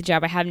achieve the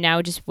job I have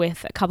now just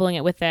with coupling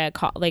it with a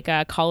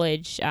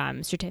college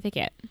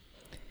certificate.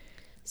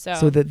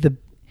 So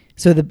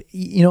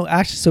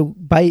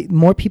by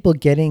more people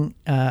getting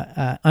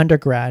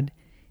undergrad,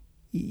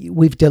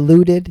 we've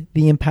diluted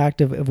the impact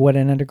of what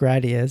an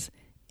undergrad is.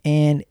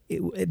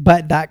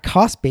 But that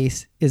cost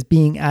base is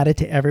being added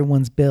to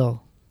everyone's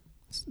bill.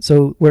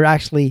 So we're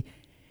actually,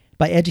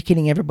 by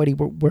educating everybody,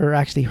 we're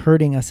actually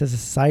hurting us as a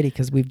society,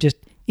 because we've just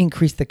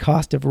increased the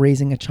cost of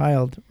raising a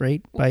child,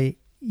 right?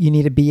 You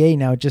need a BA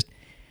now just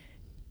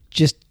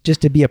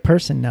to be a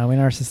person now in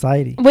our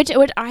society. Which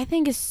I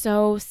think is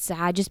so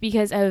sad, just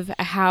because of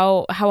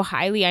how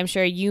highly I'm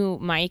sure you,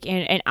 Mike,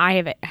 and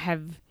I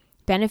have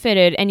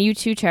benefited, and you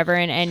too, Trevor,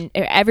 and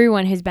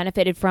everyone has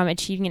benefited from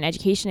achieving an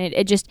education.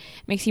 It just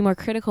makes you more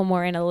critical,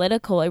 more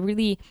analytical. It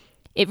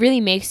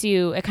really makes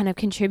you, it kind of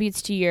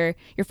contributes to your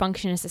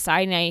function in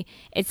society.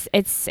 And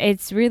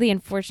it's really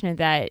unfortunate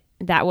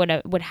that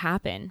would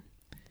happen.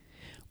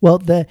 Well,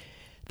 the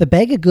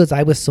bag of goods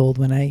I was sold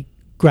when I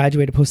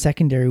graduated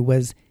post-secondary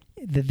was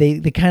that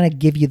they kind of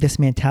give you this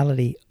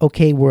mentality,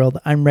 okay, world,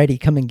 I'm ready,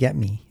 come and get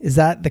me. Is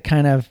that the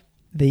kind of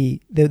the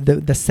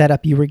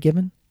setup you were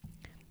given?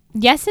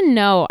 Yes and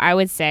no, I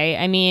would say.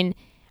 I mean,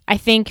 I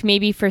think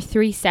maybe for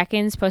 3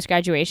 seconds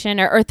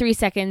post-graduation or 3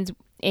 seconds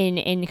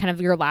in kind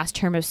of your last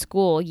term of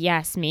school,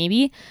 yes,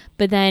 maybe.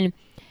 But then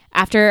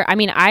after, I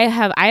mean,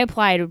 I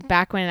applied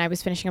back when I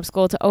was finishing up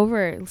school to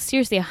over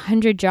seriously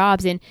 100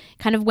 jobs. And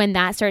kind of when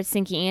that starts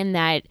sinking in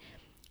that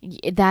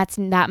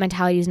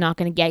mentality is not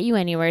going to get you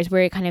anywhere is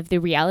where kind of the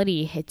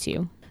reality hits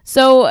you.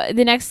 So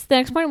the next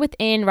point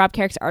within Rob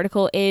Carrick's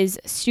article is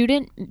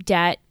student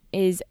debt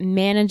is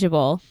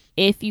manageable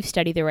if you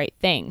study the right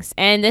things.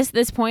 And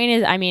this point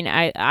is, I mean,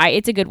 I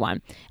it's a good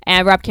one.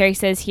 And Rob Carrick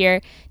says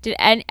here, did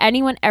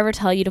anyone ever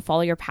tell you to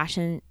follow your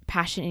passion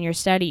in your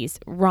studies?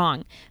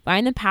 Wrong.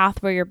 Find the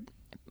path where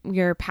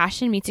your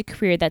passion meets a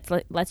career that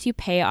lets you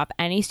pay off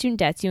any student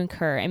debts you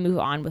incur and move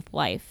on with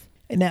life.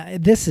 Now,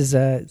 this is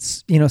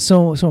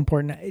so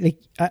important. Like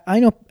I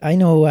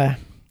know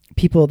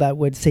people that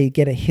would say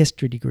get a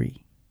history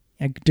degree,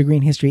 a degree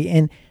in history,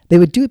 and they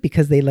would do it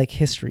because they like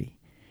history.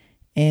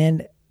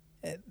 And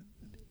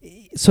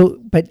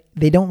but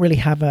they don't really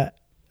have a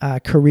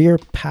career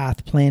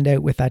path planned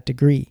out with that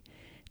degree.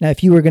 Now,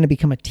 if you were going to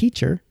become a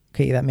teacher,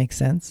 okay, that makes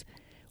sense.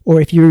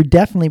 Or if you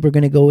definitely were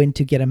going to go in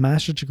to get a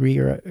master's degree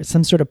or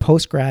some sort of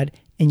post-grad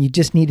and you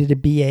just needed a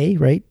BA,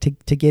 right,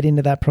 to get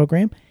into that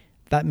program,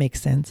 that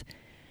makes sense.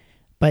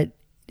 But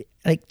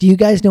like, do you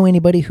guys know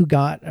anybody who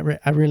got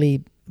a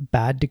really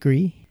bad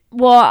degree?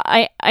 Well,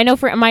 I know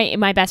for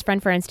my best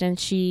friend, for instance,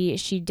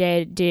 she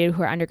did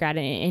her undergrad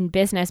in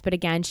business, but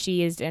again,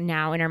 she is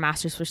now in her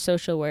master's for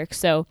social work.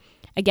 So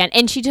again,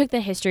 and she took the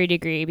history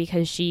degree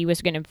because she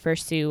was going to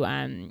pursue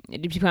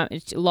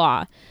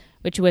law,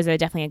 which was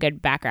definitely a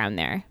good background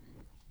there.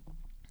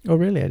 Oh,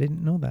 really? I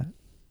didn't know that.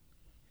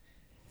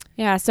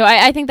 Yeah, so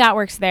I think that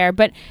works there.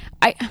 But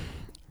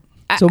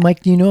So,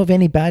 Mike, do you know of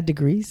any bad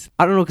degrees?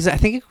 I don't know, because I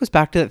think it goes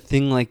back to that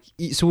thing, like,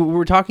 so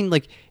we're talking,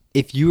 like,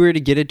 if you were to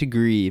get a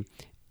degree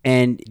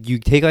and you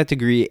take that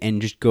degree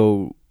and just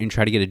go and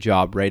try to get a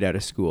job right out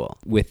of school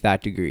with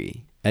that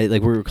degree,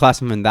 like, we're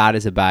classifying that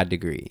as a bad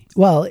degree.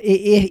 Well,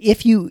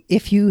 if you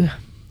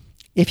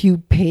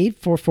paid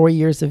for 4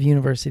 years of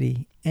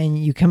university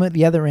and you come at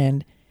the other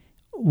end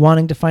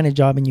wanting to find a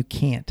job and you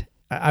can't,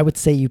 I would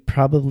say you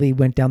probably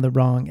went down the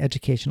wrong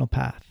educational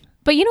path.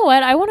 But you know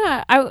what? I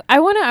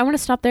wanna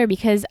stop there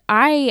because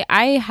I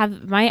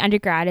have my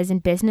undergrad is in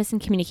business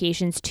and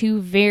communications, two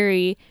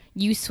very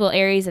useful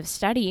areas of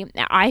study,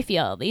 I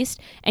feel at least,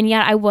 and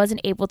yet I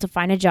wasn't able to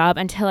find a job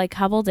until I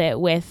coupled it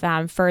with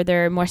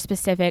further, more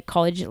specific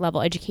college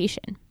level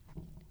education.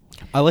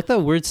 I like that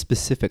word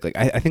specific. Like,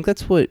 I think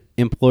that's what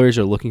employers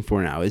are looking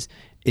for now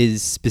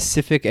is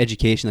specific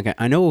education. Like,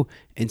 I know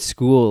in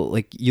school,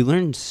 like, you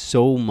learn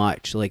so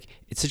much. Like,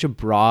 it's such a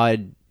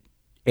broad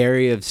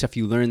area of stuff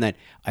you learn that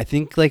I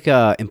think, like,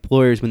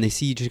 employers, when they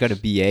see you just got a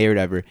BA or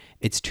whatever,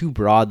 it's too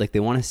broad. Like, they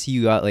want to see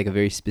you got, like, a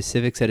very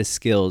specific set of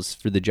skills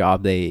for the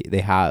job they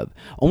have.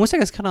 Almost, I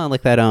guess, kind of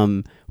like that,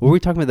 what were we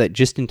talking about, that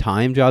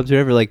just-in-time jobs or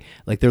whatever?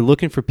 Like they're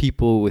looking for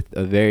people with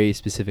a very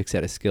specific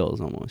set of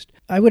skills almost.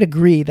 I would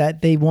agree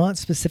that they want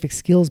specific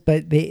skills,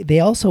 but they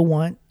also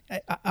want,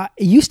 it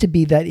used to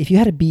be that if you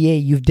had a BA,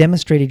 you've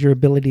demonstrated your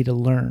ability to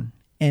learn.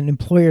 And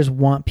employers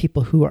want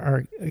people who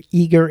are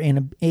eager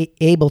and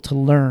able to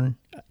learn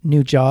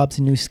new jobs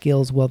and new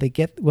skills when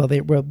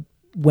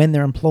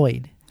they're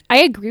employed. I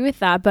agree with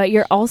that, but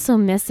you're also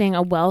missing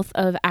a wealth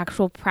of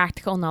actual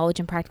practical knowledge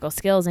and practical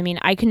skills. I mean,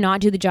 I could not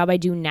do the job I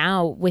do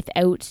now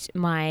without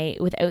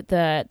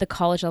the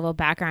college level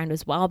background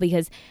as well,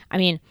 because I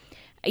mean,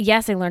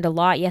 yes, I learned a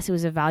lot. Yes, it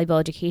was a valuable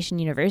education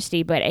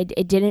university, but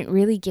it didn't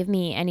really give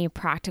me any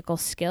practical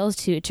skills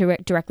to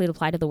directly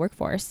apply to the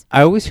workforce.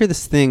 I always hear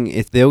this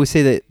thing, they always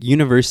say that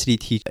university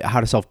teach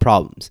how to solve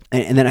problems.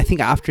 And then I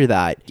think after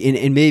that,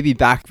 and maybe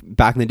back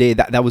in the day,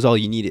 that was all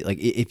you needed. Like,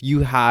 if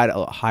you had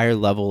a higher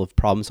level of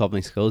problem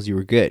solving skills, you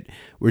were good.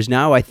 Whereas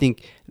now I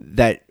think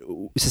that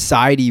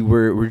society,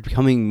 we're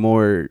becoming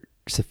more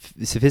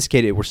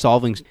sophisticated. We're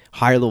solving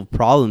higher level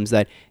problems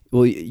that,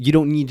 well, you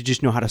don't need to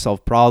just know how to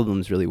solve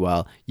problems really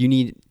well. You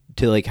need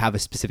to, like, have a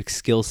specific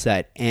skill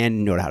set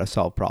and know how to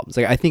solve problems.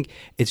 Like, I think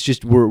it's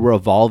just we're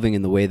evolving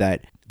in the way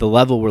that the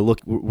level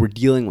we're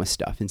dealing with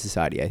stuff in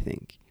society, I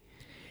think.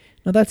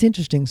 Now, that's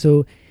interesting.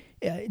 So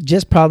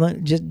just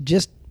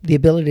the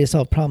ability to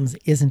solve problems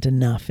isn't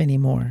enough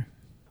anymore.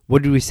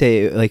 What did we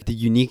say? Like, the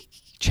unique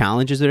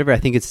challenges, whatever. I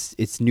think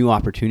it's new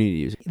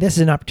opportunities. This is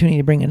an opportunity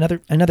to bring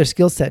another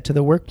skill set to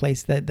the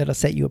workplace that'll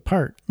set you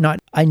apart. Not,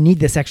 I need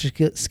this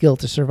extra skill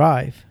to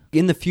survive.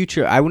 In the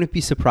future, I wouldn't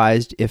be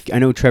surprised if, I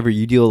know, Trevor,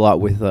 you deal a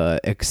lot with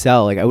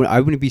Excel. Like, I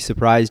wouldn't be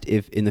surprised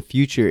if in the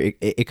future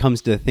it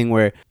comes to a thing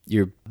where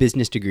your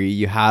business degree,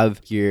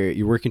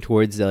 you're working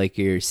towards like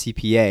your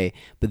CPA,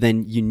 but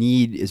then you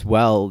need as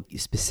well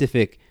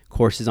specific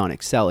courses on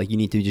Excel. Like, you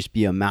need to just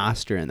be a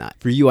master in that.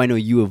 For you, I know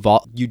you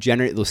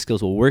generate those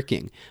skills while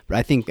working, but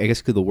I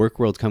guess because the work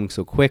world's coming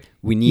so quick,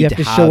 we need to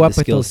have show up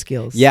the with those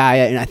skills. Yeah,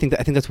 and I think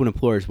that's what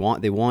employers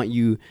want. They want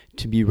you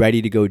to be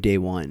ready to go day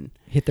one,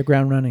 hit the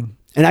ground running.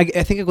 And I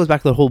think it goes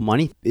back to the whole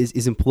money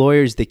is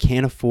employers, they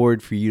can't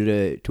afford for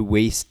you to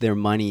waste their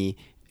money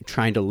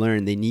trying to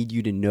learn. They need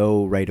you to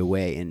know right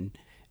away and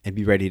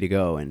be ready to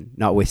go and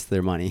not waste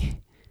their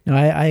money. No,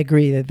 I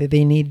agree that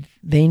they need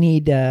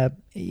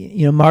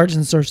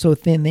margins are so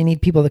thin. They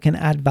need people that can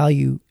add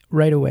value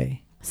right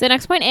away. So the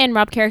next point in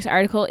Rob Carrick's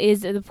article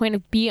is the point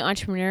of be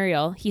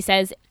entrepreneurial. He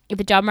says, if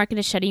the job market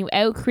is shutting you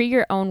out, create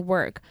your own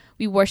work.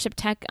 We worship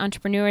tech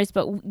entrepreneurs,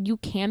 but you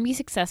can be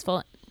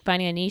successful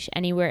finding a niche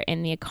anywhere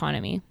in the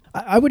economy.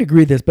 I would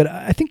agree with this, but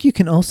I think you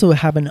can also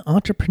have an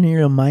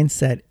entrepreneurial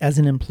mindset as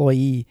an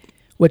employee,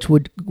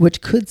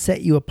 which could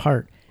set you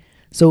apart.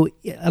 So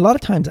a lot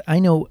of times, I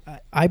know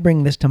I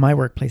bring this to my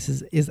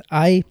workplaces, is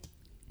I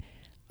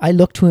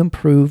look to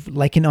improve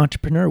like an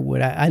entrepreneur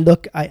would. I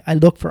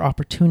look for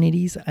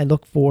opportunities. I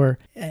look for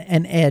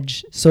an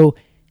edge. So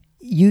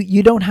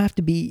you don't have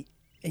to be,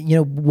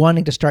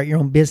 wanting to start your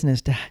own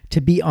business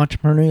to be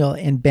entrepreneurial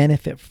and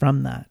benefit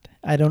from that.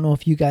 I don't know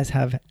if you guys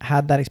have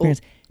had that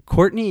experience. Well,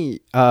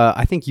 Courtney,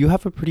 I think you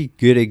have a pretty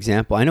good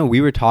example. I know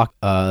we were talking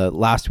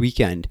last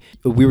weekend.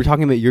 We were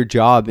talking about your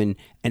job and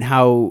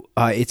how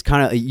it's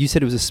kind of, you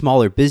said it was a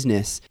smaller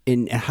business,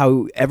 and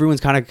how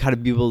everyone's kind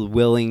of people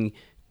willing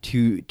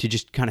to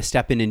just kind of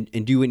step in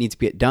and do what needs to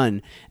get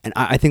done. And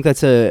I think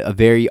that's a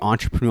very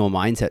entrepreneurial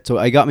mindset. So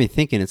it got me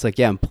thinking, it's like,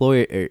 yeah,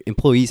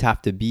 employees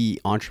have to be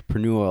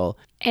entrepreneurial.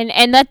 And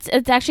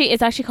it's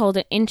actually called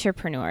an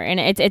entrepreneur, and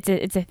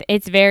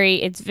it's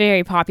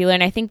very popular,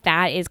 and I think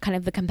that is kind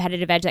of the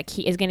competitive edge that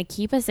is going to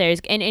keep us there.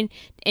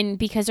 And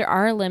because there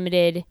are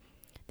limited,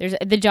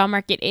 the job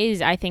market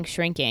is, I think,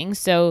 shrinking.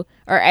 So,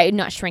 or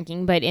not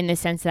shrinking, but in the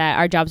sense that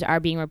our jobs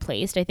are being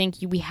replaced. I think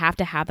we have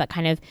to have that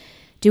kind of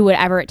do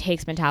whatever it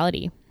takes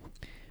mentality.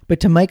 But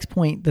to Mike's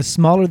point, the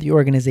smaller the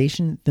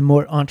organization, the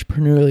more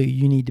entrepreneurial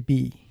you need to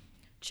be.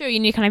 Sure, you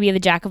need to kind of be the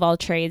jack of all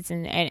trades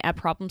and a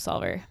problem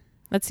solver.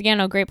 That's, again,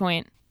 a great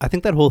point. I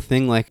think that whole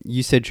thing, like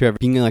you said, Trevor,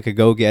 being like a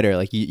go-getter,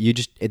 like you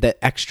just, that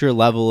extra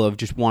level of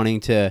just wanting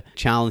to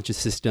challenge the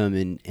system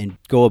and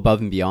go above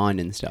and beyond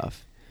and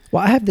stuff.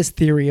 Well, I have this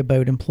theory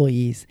about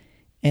employees,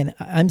 and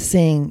I'm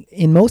saying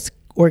in most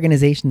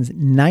organizations,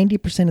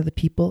 90% of the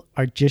people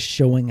are just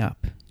showing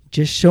up,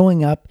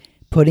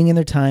 putting in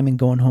their time and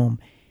going home.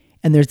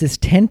 And there's this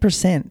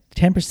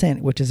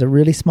 10%, which is a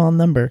really small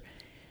number,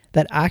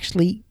 that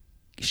actually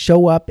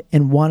show up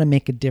and want to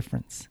make a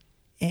difference.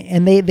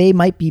 And they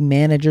might be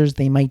managers,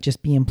 they might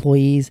just be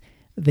employees,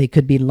 they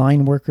could be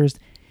line workers,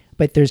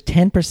 but there's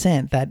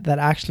 10% that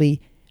actually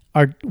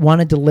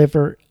want to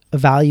deliver a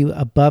value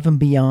above and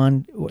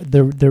beyond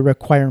the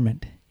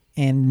requirement.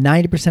 And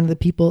 90% of the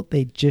people,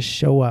 they just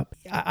show up.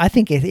 I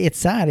think it's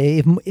sad.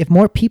 If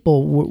more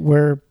people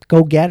were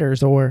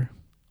go-getters or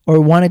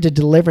wanted to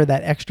deliver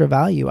that extra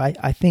value,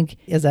 I think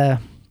as a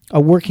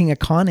working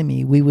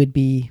economy, we would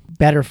be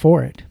better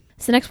for it.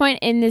 So next point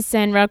in this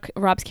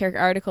Rob's Carrick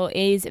article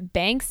is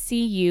banks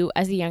see you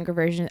as a younger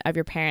version of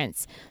your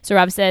parents. So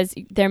Rob says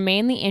they're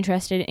mainly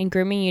interested in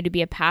grooming you to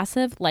be a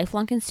passive,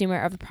 lifelong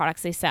consumer of the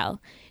products they sell.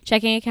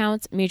 Checking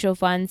accounts, mutual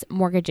funds,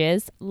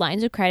 mortgages,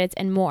 lines of credits,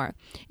 and more.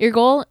 Your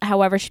goal,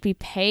 however, should be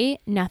pay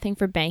nothing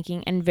for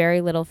banking and very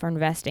little for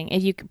investing.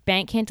 If your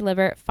bank can't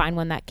deliver, find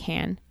one that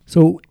can.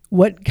 So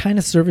what kind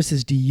of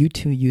services do you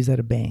two use at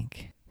a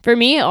bank? For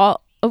me,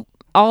 all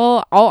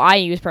I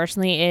use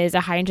personally is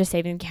a high interest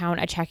savings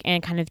account, a check,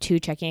 and kind of 2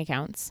 checking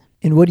accounts.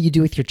 And what do you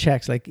do with your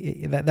checks? Like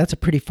that's a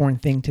pretty foreign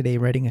thing today,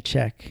 writing a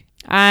check.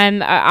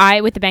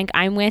 I with the bank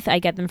I'm with, I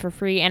get them for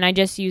free, and I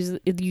just use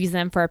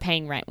them for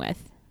paying rent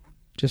with.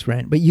 Just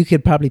rent, but you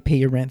could probably pay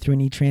your rent through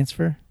an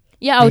e-transfer.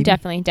 Yeah, maybe?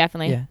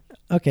 Definitely. Yeah.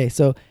 Okay,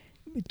 so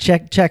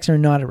checks are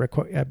not a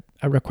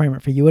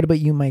requirement for you. What about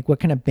you, Mike? What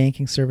kind of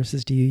banking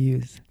services do you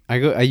use?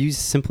 I use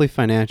Simply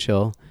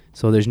Financial.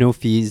 So there's no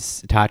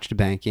fees attached to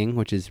banking,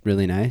 which is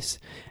really nice.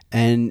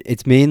 And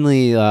it's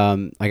mainly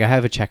like I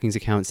have a checkings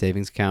account,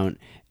 savings account,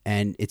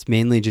 and it's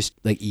mainly just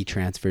like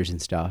e-transfers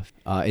and stuff.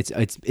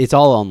 It's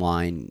all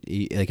online.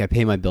 Like I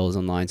pay my bills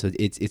online, so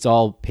it's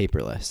all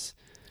paperless.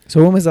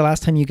 So when was the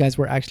last time you guys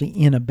were actually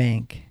in a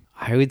bank?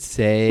 I would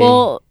say,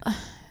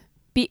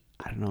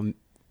 I don't know,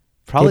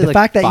 probably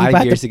like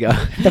 5 years ago.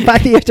 The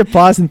fact that you have to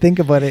pause and think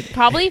about it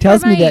probably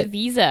tells for my me that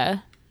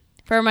Visa.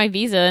 For my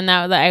Visa, and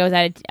that I was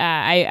at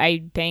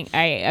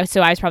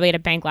so I was probably at a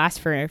bank last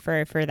for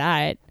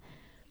that.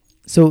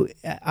 So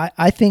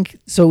I think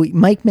so.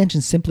 Mike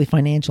mentioned Simply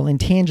Financial, and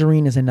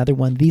Tangerine is another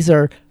one. These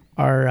are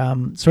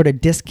sort of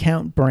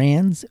discount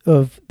brands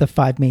of the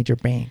 5 major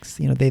banks.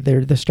 You know,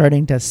 they're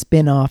starting to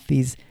spin off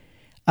these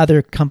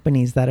other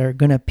companies that are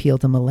going to appeal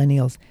to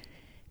millennials.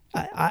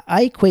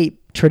 I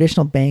equate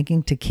traditional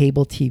banking to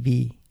cable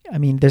TV. I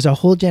mean, there's a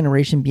whole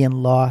generation being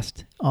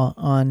lost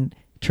on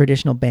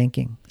traditional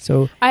banking.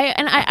 So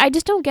I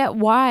just don't get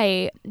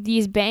why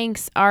these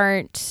banks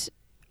are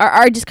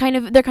just kind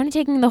of, they're kind of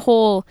taking the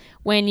whole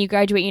when you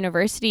graduate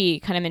university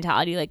kind of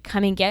mentality, like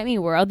come and get me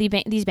world.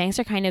 These banks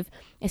are kind of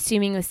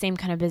assuming the same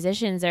kind of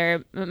positions.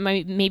 They're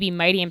maybe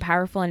mighty and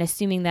powerful and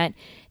assuming that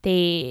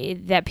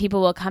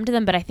people will come to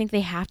them, but I think they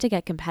have to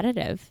get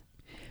competitive.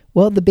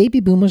 Well, the baby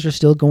boomers are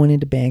still going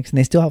into banks and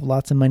they still have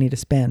lots of money to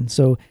spend.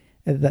 So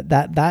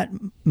that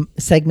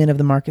segment of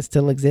the market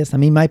still exists. I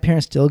mean, my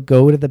parents still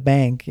go to the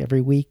bank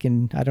every week,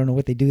 and I don't know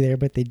what they do there,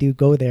 but they do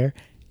go there.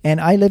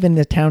 And I live in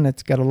a town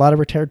that's got a lot of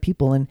retired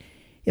people, and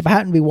if I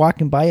happen to be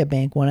walking by a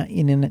bank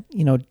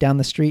down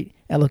the street,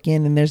 I look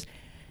in and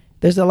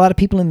there's a lot of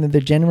people in there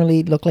that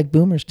generally look like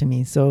boomers to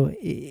me. So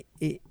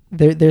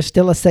there's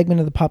still a segment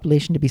of the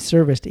population to be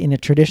serviced in a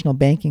traditional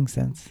banking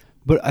sense.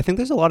 But I think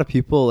there's a lot of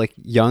people, like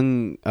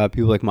young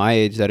people like my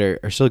age, that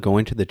are still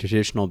going to the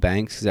traditional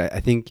banks. 'Cause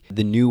I think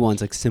the new ones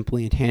like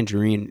Simply and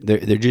Tangerine,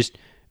 they're just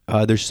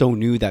they're so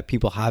new that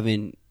people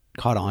haven't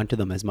caught on to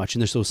them as much,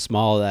 and they're so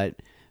small that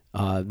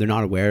they're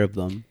not aware of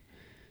them.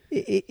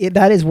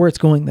 That is where it's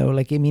going, though.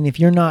 Like, I mean, if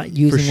you're not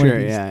using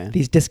one of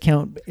these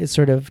discount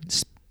sort of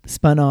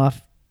spun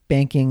off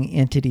banking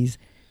entities,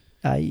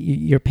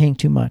 you're paying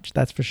too much.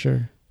 That's for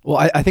sure. Well,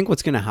 I think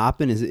what's going to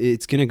happen is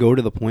it's going to go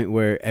to the point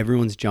where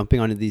everyone's jumping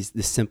onto this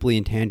Simply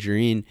and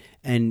Tangerine,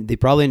 and they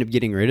probably end up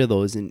getting rid of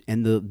those,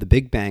 and the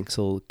big banks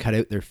will cut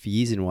out their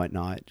fees and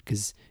whatnot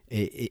because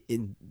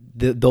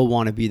they'll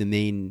want to be the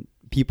main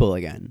people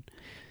again.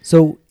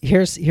 So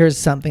here's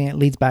something that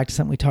leads back to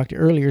something we talked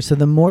earlier. So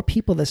the more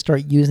people that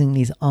start using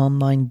these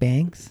online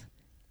banks,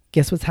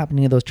 guess what's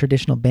happening to those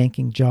traditional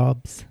banking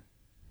jobs?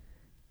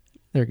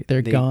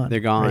 They're gone. They're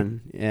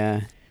gone. Right?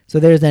 Yeah. So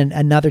there's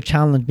another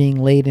challenge being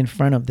laid in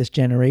front of this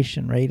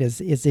generation, right?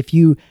 Is if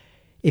you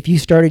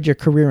started your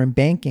career in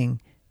banking,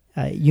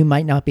 you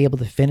might not be able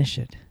to finish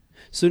it.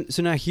 So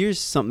now here's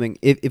something.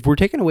 If we're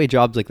taking away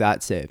jobs like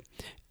that, say,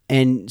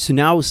 and so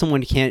now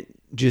someone can't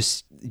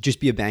just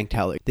be a bank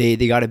teller. They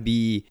got to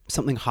be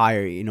something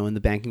higher, in the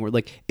banking world.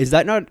 Like, is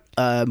that not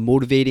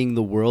motivating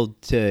the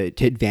world to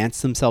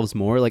advance themselves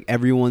more? Like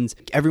everyone's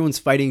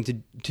fighting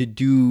to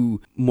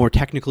do more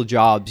technical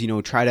jobs,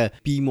 try to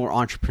be more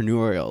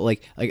entrepreneurial.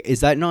 Like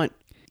is that not?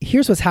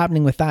 Here's what's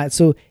happening with that.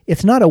 So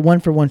it's not a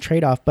 1-for-1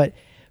 trade-off, but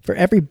for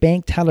every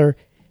bank teller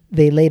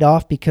they laid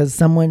off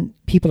because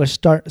people are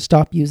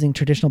stop using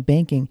traditional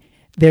banking,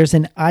 there's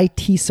an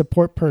IT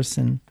support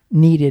person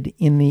needed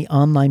in the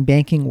online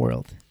banking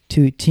world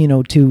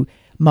to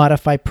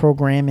modify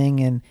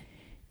programming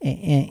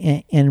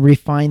and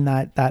refine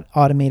that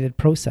automated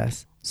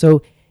process.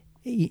 So,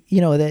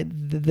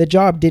 the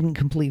job didn't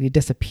completely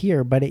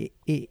disappear, but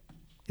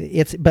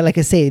but like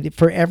I say,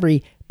 for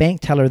every bank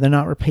teller, they're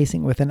not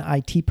replacing with an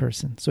IT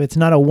person. So it's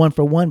not a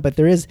 1-for-1, but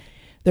there is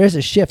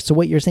a shift. So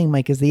what you're saying,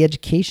 Mike, is the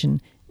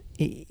education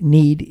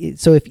need.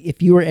 So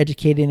if you were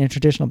educated in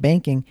traditional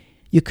banking,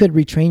 you could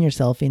retrain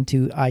yourself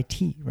into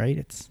IT,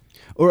 right?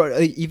 Or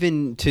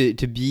even to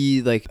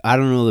be like, I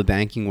don't know the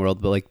banking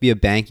world, but like be a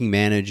banking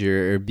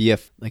manager or be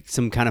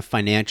some kind of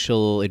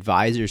financial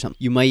advisor or something.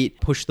 You might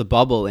push the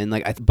bubble, and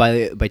like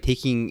by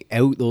taking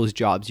out those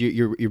jobs,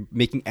 you're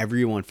forcing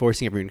everyone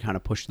to kind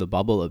of push the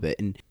bubble a bit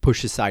and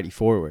push society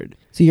forward.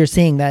 So you're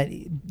saying that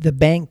the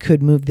bank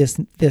could move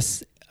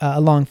this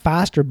along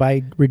faster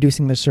by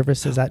reducing their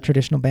services at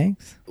traditional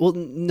banks? Well,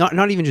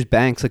 not even just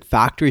banks, like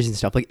factories and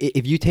stuff. Like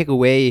if you take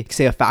away,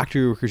 say, a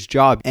factory worker's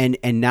job and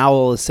now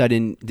all of a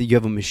sudden you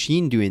have a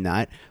machine doing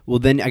that, well,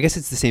 then I guess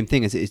it's the same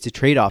thing. It's a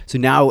trade-off. So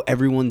now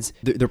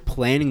they're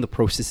planning the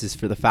processes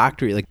for the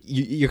factory. Like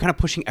you're kind of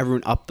pushing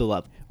everyone up the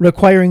level.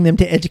 Requiring them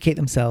to educate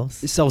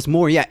themselves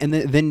more, yeah. And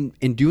then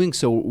in doing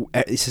so,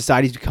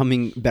 society's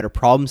becoming better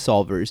problem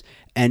solvers.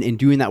 And in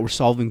doing that, we're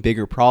solving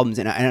bigger problems.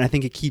 And I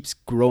think it keeps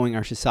growing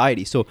our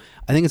society. So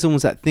I think it's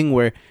almost that thing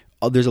where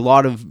there's a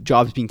lot of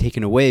jobs being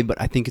taken away, but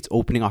I think it's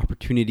opening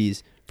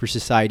opportunities for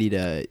society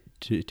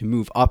to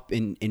move up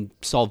and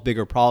solve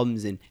bigger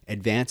problems and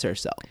advance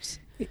ourselves.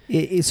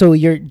 So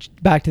you're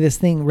back to this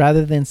thing,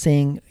 rather than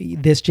saying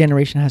this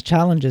generation has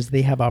challenges,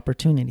 they have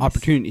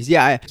opportunities.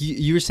 Yeah.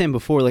 You were saying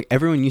before, like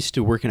everyone used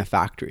to work in a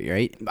factory,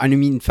 right? I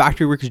mean,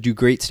 factory workers do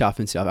great stuff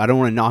and stuff. I don't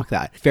want to knock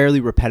that. Fairly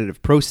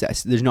repetitive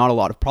process. There's not a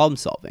lot of problem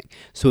solving.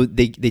 So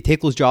they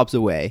take those jobs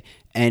away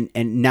and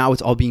now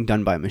it's all being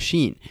done by a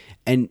machine.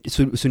 And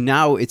so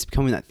now it's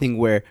becoming that thing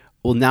where,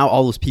 well, now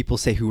all those people,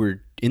 say, who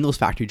were in those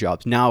factory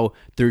jobs, now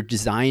they're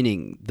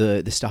designing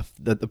the stuff,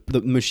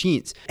 the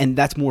machines, and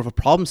that's more of a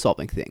problem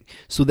solving thing.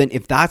 So then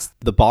if that's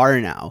the bar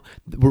now,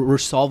 we're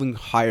solving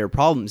higher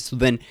problems. So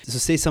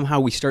say somehow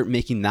we start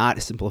making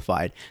that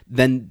simplified,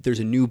 then there's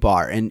a new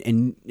bar,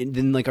 and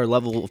then like our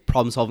level of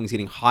problem solving is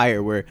getting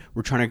higher, where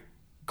we're trying to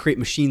create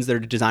machines that are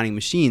designing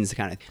machines.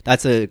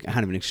 That's a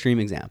kind of an extreme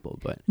example,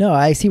 but no,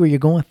 I see where you're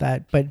going with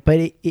that. But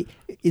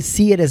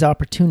see it as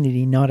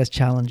opportunity, not as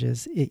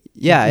challenges.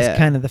 It's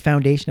kind of the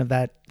foundation of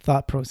that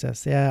thought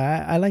process.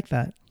 Yeah, I like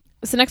that.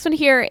 So next one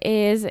here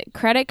is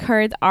credit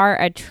cards are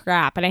a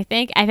trap, and I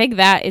think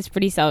that is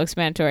pretty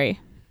self-explanatory.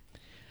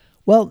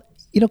 Well,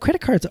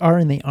 credit cards are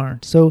and they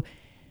aren't. So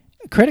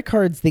credit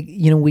cards,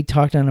 we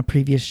talked on a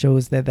previous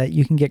shows that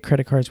you can get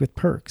credit cards with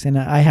perks, and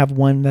I have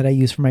one that I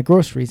use for my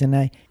groceries, and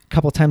a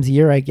couple times a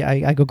year I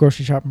go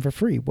grocery shopping for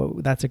free. Well,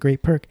 that's a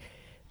great perk.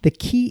 The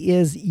key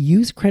is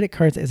use credit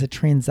cards as a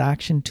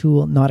transaction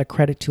tool, not a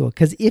credit tool.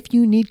 Because if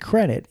you need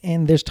credit,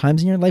 and there's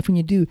times in your life when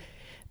you do,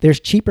 there's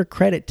cheaper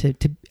credit to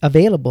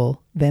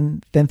available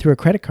than through a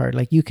credit card.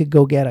 Like you could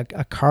go get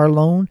a car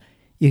loan,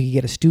 you could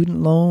get a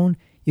student loan,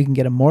 you can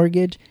get a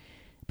mortgage,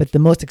 but the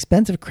most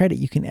expensive credit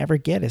you can ever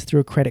get is through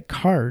a credit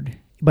card.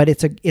 But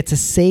it's a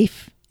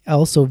safe,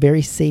 also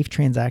very safe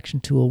transaction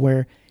tool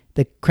where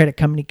the credit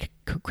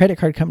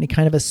card company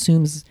kind of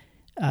assumes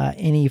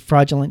any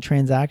fraudulent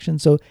transaction.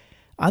 So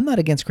I'm not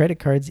against credit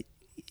cards.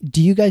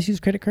 Do you guys use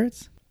credit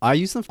cards? I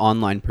use them for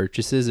online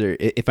purchases, or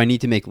if I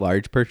need to make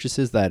large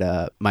purchases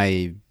that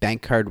my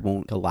bank card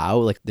won't allow,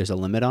 like there's a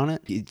limit on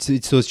it. So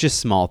it's just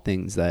small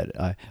things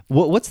that.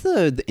 What's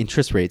the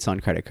interest rates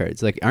on credit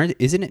cards? Like,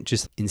 isn't it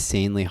just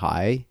insanely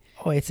high?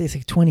 Oh, it's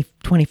like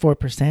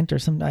 24% or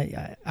something.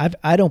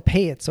 I don't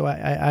pay it, so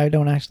I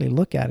don't actually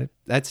look at it.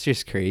 That's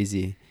just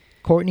crazy.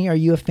 Courtney, are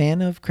you a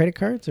fan of credit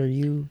cards? Or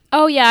you?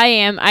 Oh yeah, I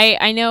am.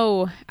 I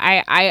know.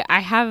 I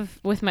have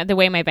with the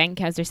way my bank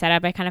accounts are set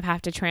up. I kind of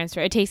have to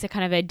transfer. It takes a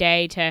kind of a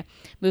day to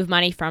move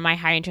money from my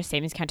high interest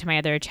savings account to my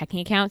other checking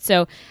account.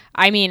 So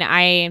I mean,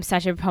 I am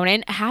such a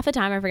proponent. Half the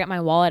time, I forget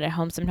my wallet at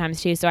home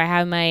sometimes too. So I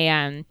have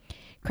my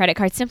credit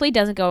card simply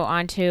doesn't go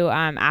onto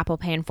Apple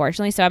Pay,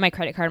 unfortunately. So I have my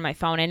credit card on my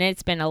phone, and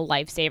it's been a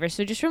lifesaver.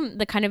 So just from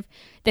the kind of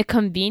the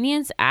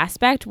convenience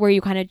aspect, where you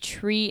kind of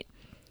treat.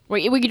 Where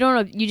you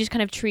don't, you just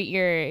kind of treat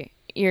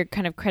your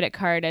kind of credit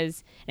card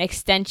as an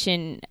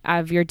extension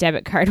of your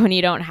debit card when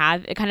you don't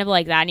have it, kind of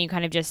like that, and you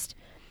kind of just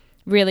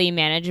really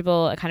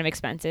manageable kind of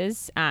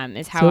expenses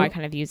is how I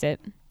kind of use it.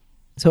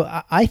 So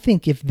I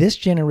think if this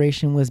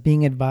generation was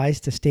being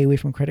advised to stay away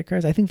from credit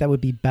cards, I think that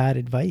would be bad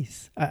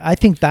advice. I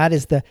think that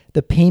is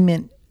the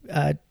payment,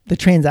 the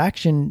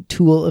transaction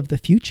tool of the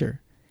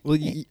future. Well,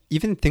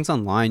 even things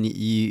online,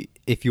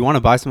 if you want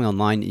to buy something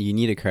online, you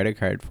need a credit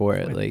card for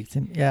it. Like,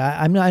 yeah,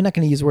 I'm not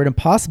going to use the word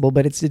impossible,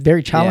 but it's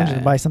very challenging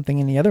to buy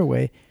something any other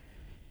way.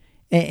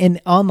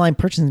 And online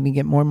purchasing can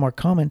get more and more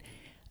common.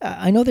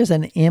 I know there's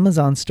an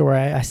Amazon store.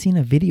 I seen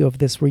a video of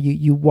this where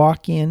you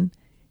walk in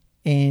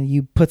and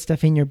you put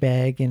stuff in your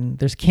bag, and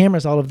there's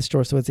cameras all over the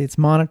store, so it's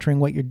monitoring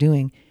what you're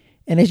doing.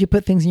 And as you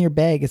put things in your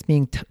bag, it's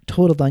being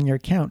totaled on your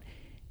account,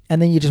 and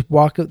then you just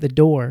walk out the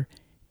door,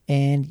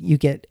 and you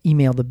get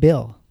emailed a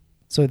bill.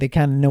 So they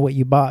kind of know what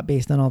you bought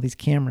based on all these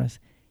cameras.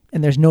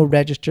 And there's no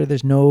register.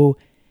 There's no...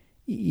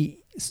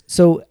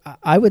 So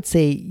I would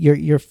say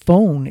your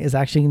phone is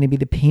actually going to be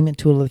the payment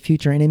tool of the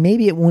future. And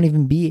maybe it won't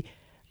even be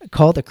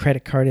called a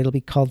credit card. It'll be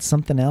called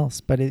something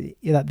else. But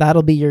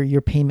that'll be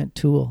your payment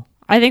tool.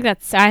 I think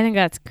that's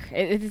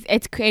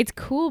it's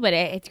cool, but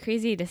it's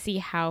crazy to see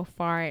how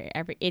far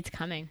it's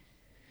coming.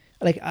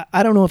 Like,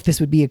 I don't know if this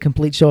would be a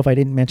complete show if I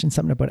didn't mention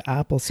something about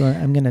Apple. So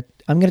I'm gonna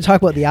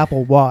talk about the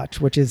Apple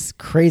Watch, which is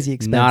crazy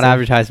expensive. Not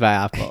advertised by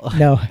Apple.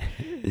 No,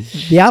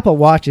 the Apple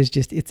Watch is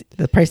it's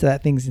the price of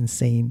that thing's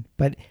insane.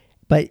 But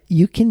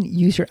you can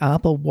use your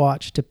Apple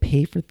Watch to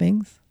pay for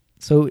things.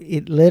 So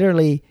it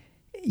literally,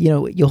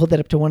 you'll hold that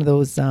up to one of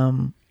those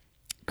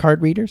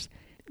card readers.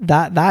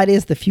 That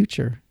is the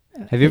future.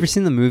 Have you ever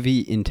seen the movie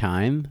In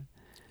Time?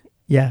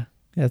 Yeah.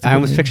 I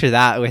almost picture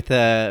that with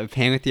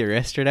paying with your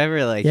wrist or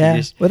whatever. Like, yeah. You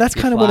just, well, that's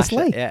kind of what it's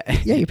like. Yeah,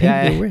 you're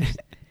paying with your wrist.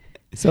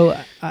 So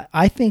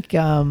I think,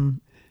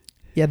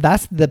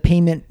 that's the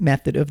payment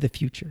method of the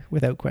future,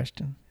 without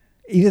question.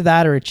 Either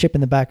that or a chip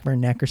in the back of our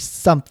neck or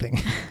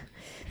something.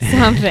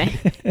 Something.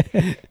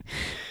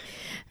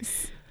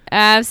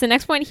 So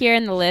next point here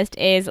in the list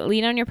is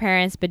lean on your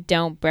parents, but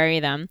don't bury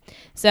them.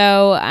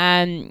 So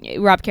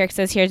Rob Carrick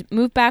says here,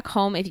 move back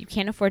home if you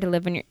can't afford to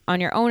live on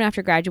your own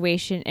after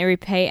graduation, and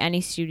repay any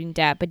student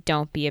debt, but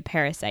don't be a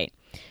parasite.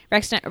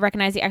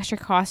 Recognize the extra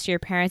costs to your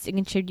parents and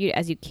contribute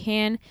as you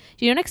can.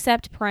 You don't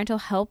accept parental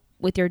help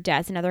with your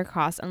debts and other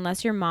costs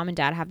unless your mom and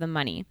dad have the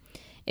money.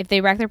 If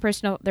they wreck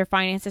their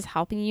finances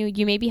helping you,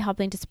 you may be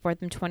helping to support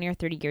them 20 or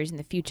 30 years in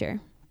the future.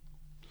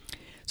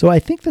 So I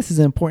think this is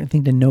an important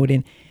thing to note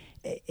in.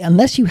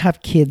 Unless you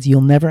have kids,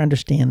 you'll never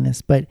understand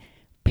this, but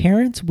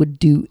parents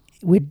would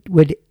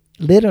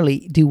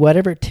literally do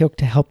whatever it took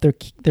to help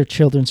their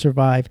children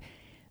survive.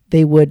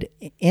 They would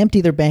empty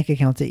their bank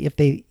accounts if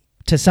they,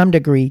 to some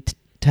degree,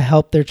 to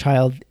help their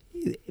child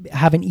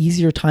have an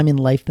easier time in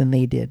life than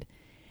they did.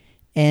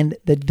 And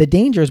the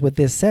danger is what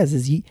this says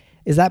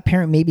is that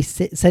parent may be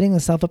setting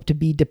themselves up to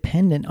be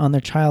dependent on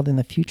their child in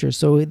the future.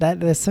 So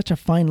that's such a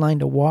fine line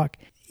to walk.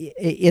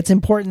 It's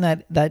important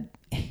that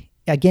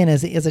again,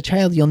 as a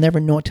child, you'll never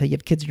know it till you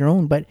have kids of your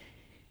own, but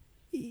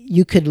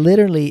you could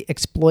literally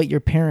exploit your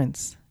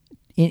parents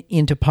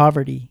into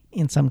poverty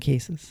in some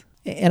cases.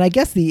 And I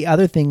guess the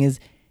other thing is,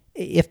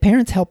 if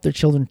parents help their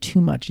children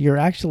too much, you're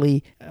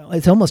actually,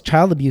 it's almost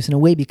child abuse in a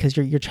way, because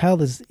your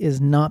child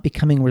is not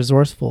becoming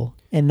resourceful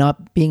and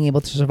not being able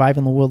to survive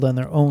in the world on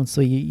their own.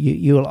 So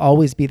you will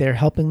always be there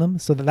helping them.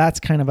 So that's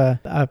kind of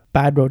a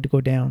bad road to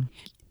go down.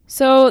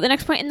 So the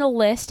next point in the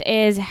list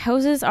is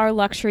houses are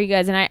luxury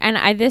goods. And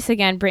I this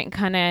again,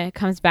 kind of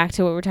comes back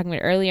to what we were talking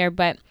about earlier,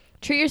 but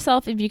treat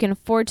yourself if you can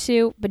afford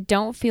to, but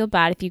don't feel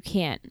bad if you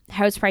can't.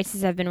 House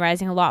prices have been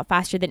rising a lot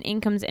faster than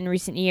incomes in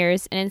recent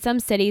years, and in some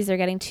cities they're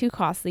getting too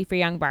costly for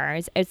young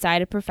buyers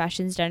outside of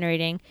professions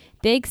generating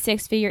big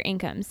six-figure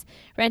incomes.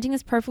 Renting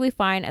is perfectly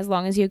fine as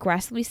long as you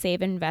aggressively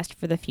save and invest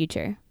for the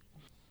future.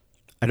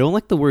 I don't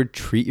like the word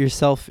treat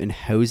yourself in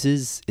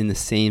houses in the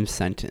same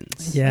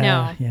sentence. Yeah.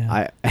 No.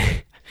 Yeah.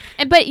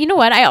 But you know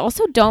what? I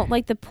also don't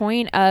like the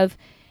point of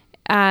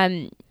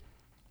the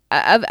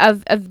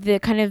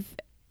kind of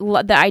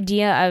the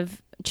idea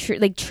of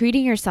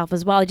treating yourself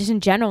as well, just in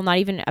general, not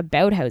even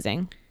about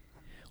housing.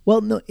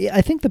 Well, no,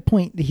 I think the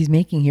point that he's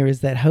making here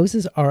is that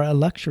houses are a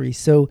luxury.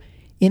 So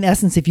in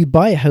essence, if you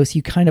buy a house,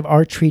 you kind of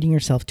are treating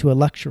yourself to a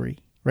luxury,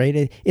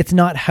 right? It's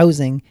not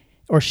housing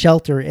or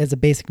shelter as a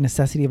basic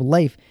necessity of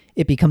life.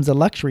 It becomes a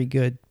luxury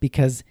good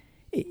because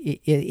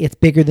it's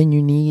bigger than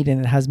you need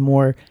and it has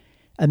more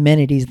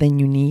amenities than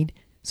you need.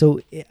 So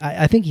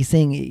I think he's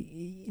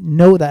saying,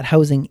 know that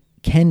housing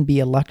can be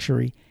a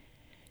luxury.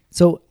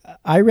 So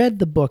I read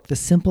the book, The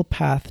Simple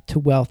Path to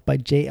Wealth by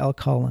J.L.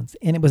 Collins,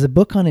 and it was a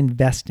book on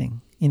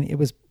investing. And it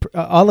was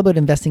all about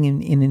investing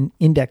in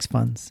index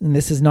funds. And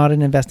this is not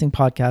an investing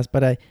podcast,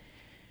 but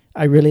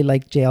I really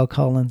like J.L.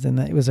 Collins, and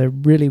it was a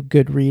really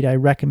good read. I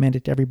recommend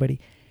it to everybody.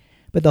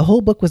 But the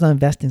whole book was on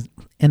investing.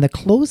 And the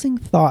closing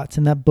thoughts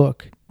in that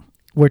book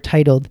were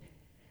titled,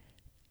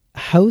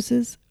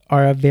 Houses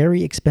Are a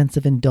Very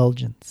Expensive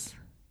Indulgence.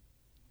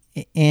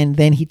 And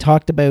then he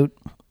talked about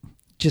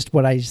just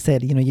what I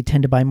said, you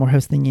tend to buy more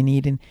house than you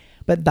need.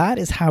 But that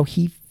is how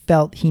he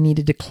felt he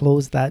needed to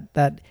close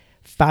that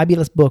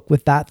fabulous book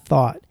with that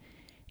thought.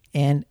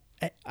 And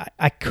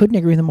I couldn't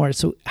agree with him more.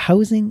 So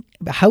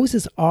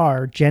houses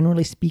are,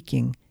 generally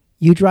speaking,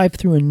 you drive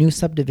through a new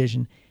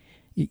subdivision.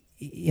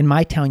 In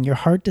my town, you're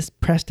hard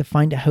pressed to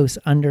find a house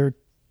under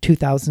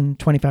 2,000,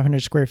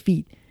 2,500 square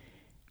feet.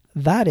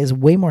 That is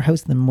way more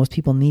house than most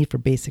people need for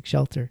basic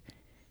shelter.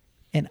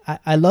 And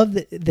I love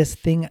this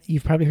thing,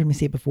 you've probably heard me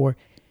say it before,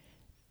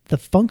 the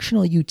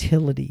functional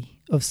utility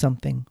of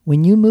something.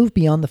 When you move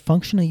beyond the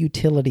functional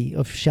utility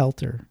of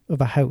shelter,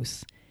 of a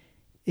house,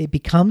 it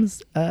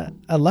becomes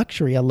a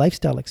luxury, a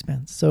lifestyle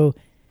expense. So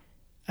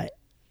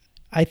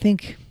I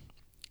think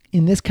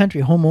in this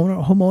country, home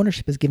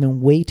ownership is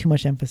given way too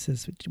much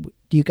emphasis.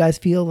 Do you guys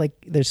feel like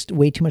there's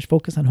way too much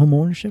focus on home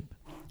ownership?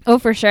 Oh,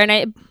 for sure.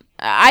 And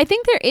I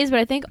think there is, but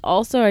I think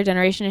also our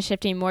generation is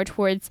shifting more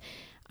towards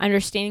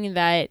understanding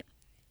that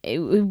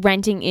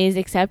renting is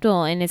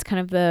acceptable and it's kind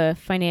of the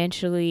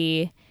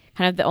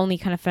only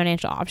kind of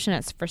financial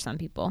option for some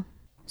people.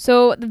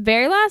 So the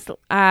very last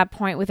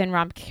point within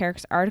Rob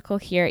Carrick's article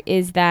here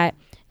is that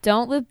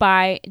don't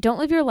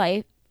live your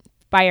life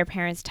by your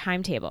parents'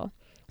 timetable.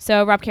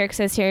 So Rob Carrick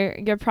says here,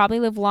 you'll probably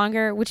live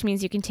longer, which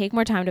means you can take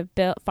more time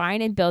to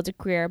find and build a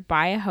career,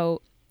 buy a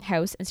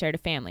house, and start a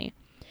family.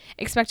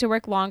 Expect to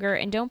work longer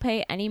and don't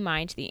pay any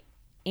mind to the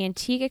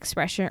antique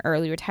expression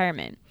early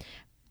retirement.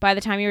 By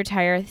the time you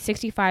retire,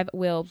 65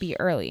 will be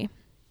early.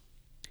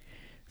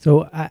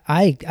 So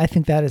I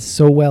think that is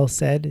so well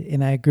said,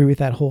 and I agree with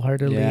that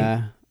wholeheartedly.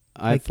 Yeah,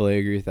 I fully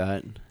agree with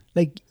that.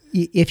 Like,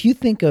 if you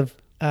think of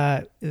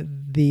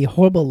the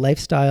horrible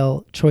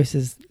lifestyle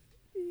choices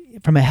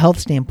from a health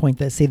standpoint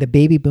that, say, the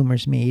baby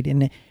boomers made,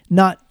 and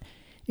not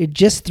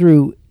just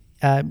through,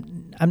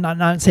 I'm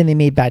not saying they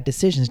made bad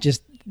decisions,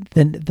 just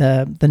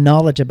the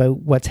knowledge about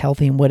what's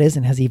healthy and what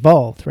isn't has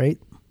evolved, right?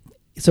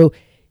 So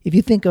if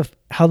you think of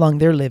how long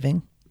they're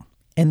living,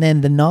 and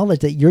then the knowledge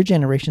that your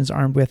generation's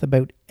armed with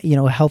about,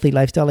 a healthy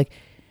lifestyle. Like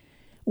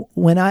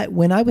when I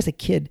was a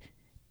kid,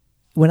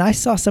 when I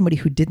saw somebody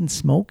who didn't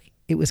smoke,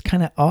 it was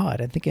kind of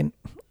odd. I'm thinking,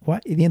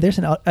 what? There's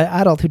an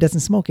adult who doesn't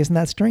smoke. Isn't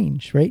that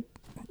strange, right?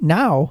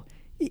 Now,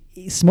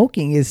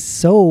 smoking is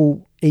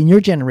so, in your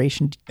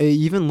generation.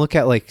 Even look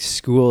at like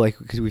school,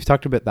 because we've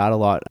talked about that a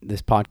lot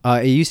this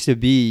podcast. It used to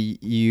be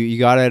you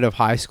got out of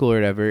high school or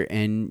whatever,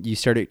 and you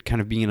started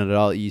kind of being an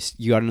adult.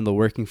 You got into the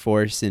working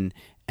force, and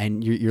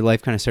your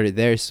life kind of started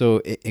there.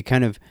 So it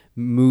kind of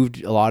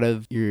moved a lot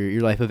of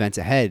your life events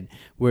ahead.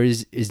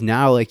 Whereas is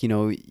now, like,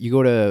 you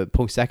go to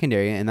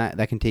post-secondary, and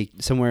that can take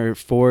somewhere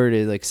 4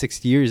 to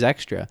 6 years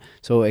extra.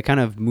 So it kind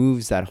of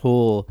moves that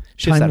whole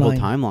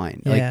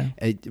timeline, yeah.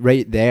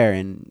 Right there.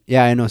 And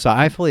yeah, I know. So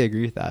I fully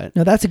agree with that.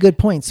 No, that's a good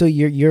point. So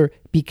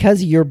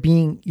because your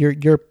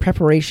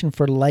preparation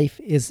for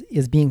life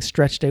is being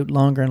stretched out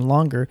longer and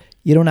longer.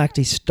 You don't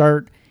actually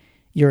start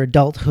your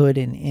adulthood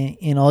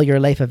and all your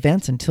life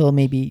events until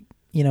maybe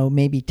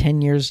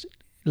 10 years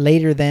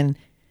later than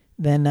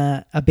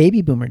a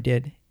baby boomer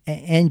did.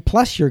 And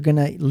plus you're going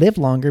to live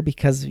longer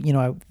because,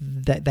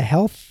 the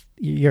health,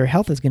 your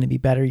health is going to be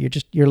better.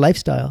 Your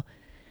lifestyle.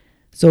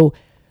 So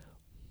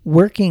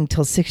working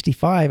till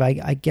 65,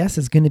 I guess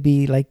is going to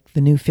be like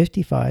the new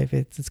 55.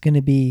 It's going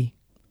to be,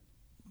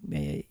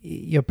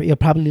 you'll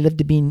probably live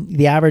to be,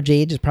 the average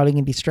age is probably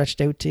going to be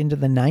stretched out into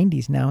the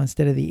 90s now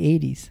instead of the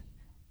 80s.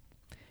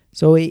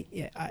 So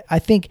I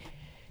think,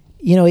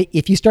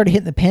 if you started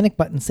hitting the panic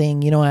button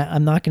saying,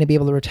 I'm not going to be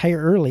able to retire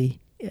early,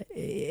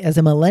 as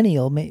a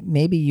millennial,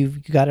 maybe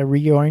you've got to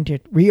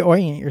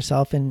reorient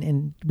yourself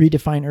and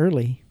redefine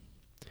early.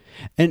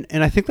 And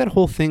I think that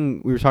whole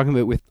thing we were talking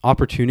about with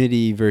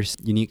opportunity versus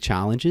unique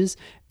challenges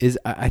is,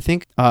 I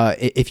think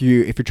if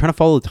you're trying to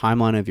follow the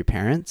timeline of your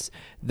parents,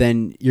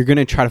 then you're going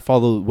to try to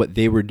follow what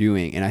they were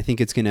doing. And I think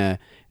you're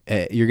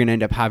going to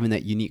end up having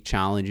that unique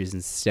challenges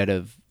instead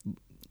of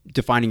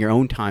defining your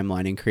own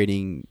timeline and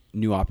creating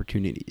new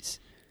opportunities.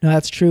 No,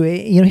 that's true.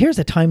 Here's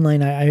a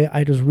timeline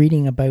I was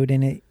reading about,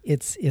 and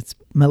it's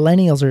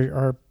millennials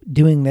are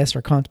doing this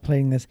or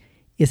contemplating this.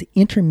 is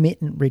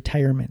intermittent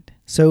retirement.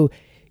 So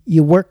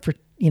you work for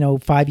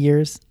 5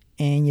 years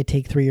and you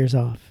take 3 years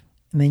off,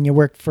 and then you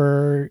work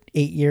for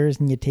 8 years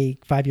and you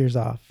take 5 years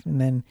off,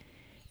 and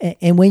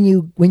when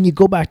you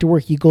go back to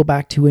work, you go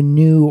back to a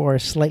new or a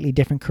slightly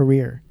different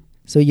career.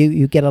 So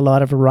you get a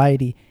lot of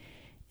variety,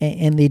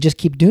 and they just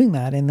keep doing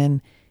that, and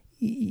then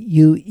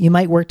you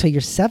might work till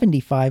you're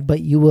 75, but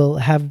you will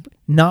have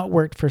not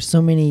worked for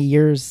so many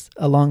years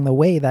along the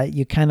way that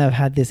you kind of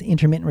had this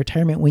intermittent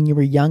retirement when you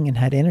were young and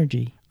had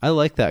energy. I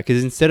like that,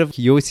 because instead of,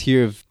 you always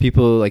hear of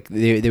people like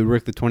they would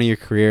work the 20-year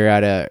career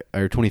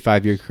or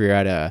 25-year career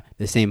at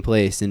the same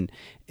place, and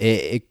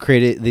it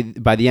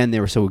created, by the end they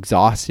were so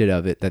exhausted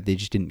of it that they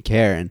just didn't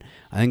care. And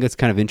I think that's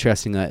kind of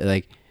interesting that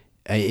like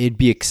it'd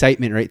be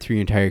excitement right through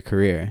your entire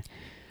career.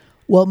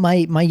 Well,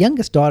 my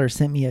youngest daughter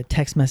sent me a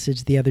text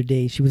message the other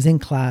day. She was in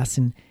class,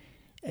 and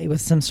it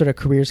was some sort of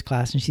careers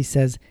class, and she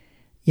says,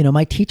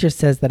 my teacher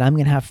says that I'm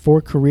going to have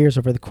 4 careers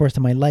over the course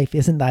of my life.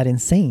 Isn't that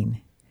insane?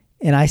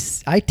 And I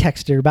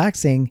texted her back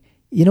saying,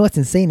 what's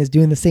insane is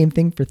doing the same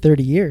thing for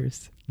 30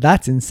 years.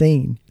 That's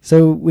insane.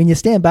 So when you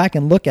stand back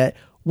and look at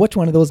which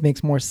one of those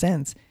makes more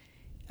sense,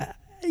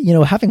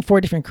 having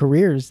 4 different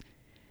careers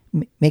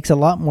makes a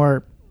lot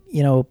more,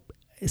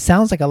 it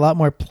sounds like a lot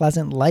more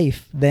pleasant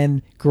life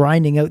than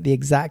grinding out the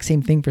exact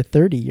same thing for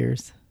 30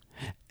 years.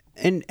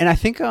 And I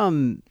think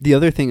the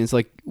other thing is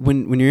like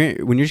when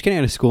you're just getting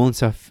out of school and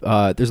stuff,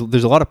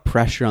 there's a lot of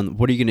pressure on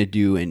what are you going to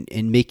do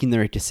and making the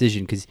right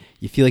decision, because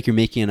you feel like you're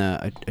making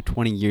a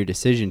 20-year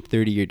decision,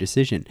 30-year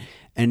decision.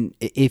 And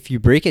if you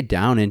break it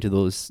down into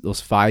those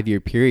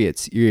 5-year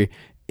periods,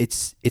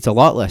 it's a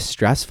lot less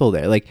stressful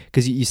there. Like,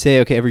 because you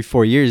say, okay, every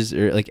 4 years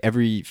or like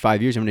every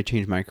 5 years I'm going to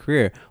change my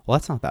career. Well,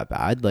 that's not that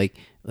bad. Like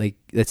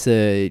that's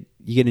you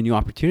get a new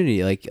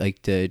opportunity,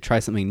 like to try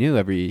something new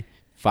every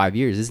 5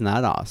 years. Isn't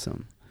that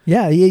awesome?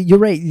 Yeah, you're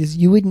right.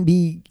 It wouldn't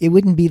be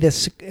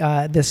this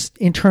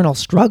internal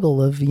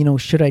struggle of,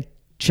 should I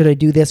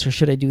do this or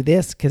should I do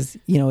this? Because,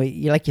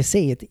 like you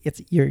say,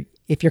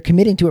 if you're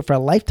committing to it for a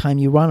lifetime,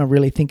 you want to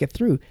really think it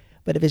through.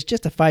 But if it's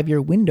just a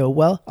 5-year window,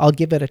 well, I'll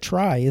give it a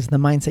try is the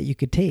mindset you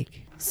could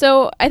take.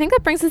 So I think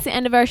that brings us to the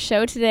end of our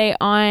show today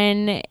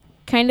on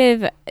kind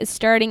of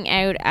starting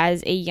out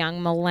as a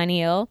young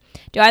millennial.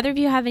 Do either of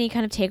you have any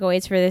kind of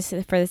takeaways for this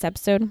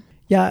episode?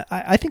 Yeah,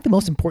 I think the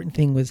most important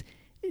thing was,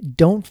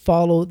 don't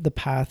follow the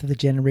path of the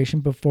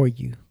generation before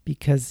you,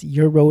 because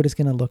your road is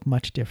going to look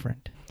much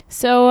different.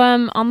 So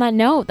on that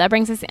note, that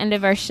brings us to the end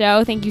of our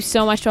show. Thank you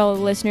so much to all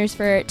the listeners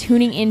for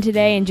tuning in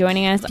today and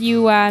joining us. If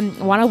you want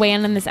to weigh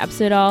in on this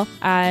episode at all,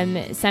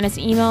 send us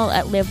an email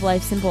at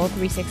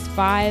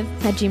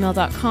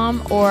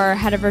livelifesimple365@gmail.com, or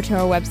head over to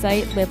our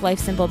website,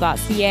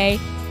 livelifesimple.ca.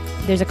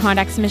 There's a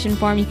contact submission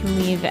form. You can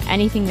leave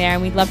anything there,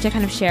 and we'd love to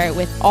kind of share it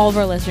with all of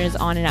our listeners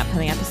on an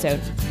upcoming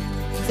episode.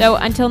 So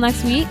until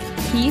next week,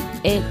 keep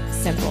it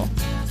simple.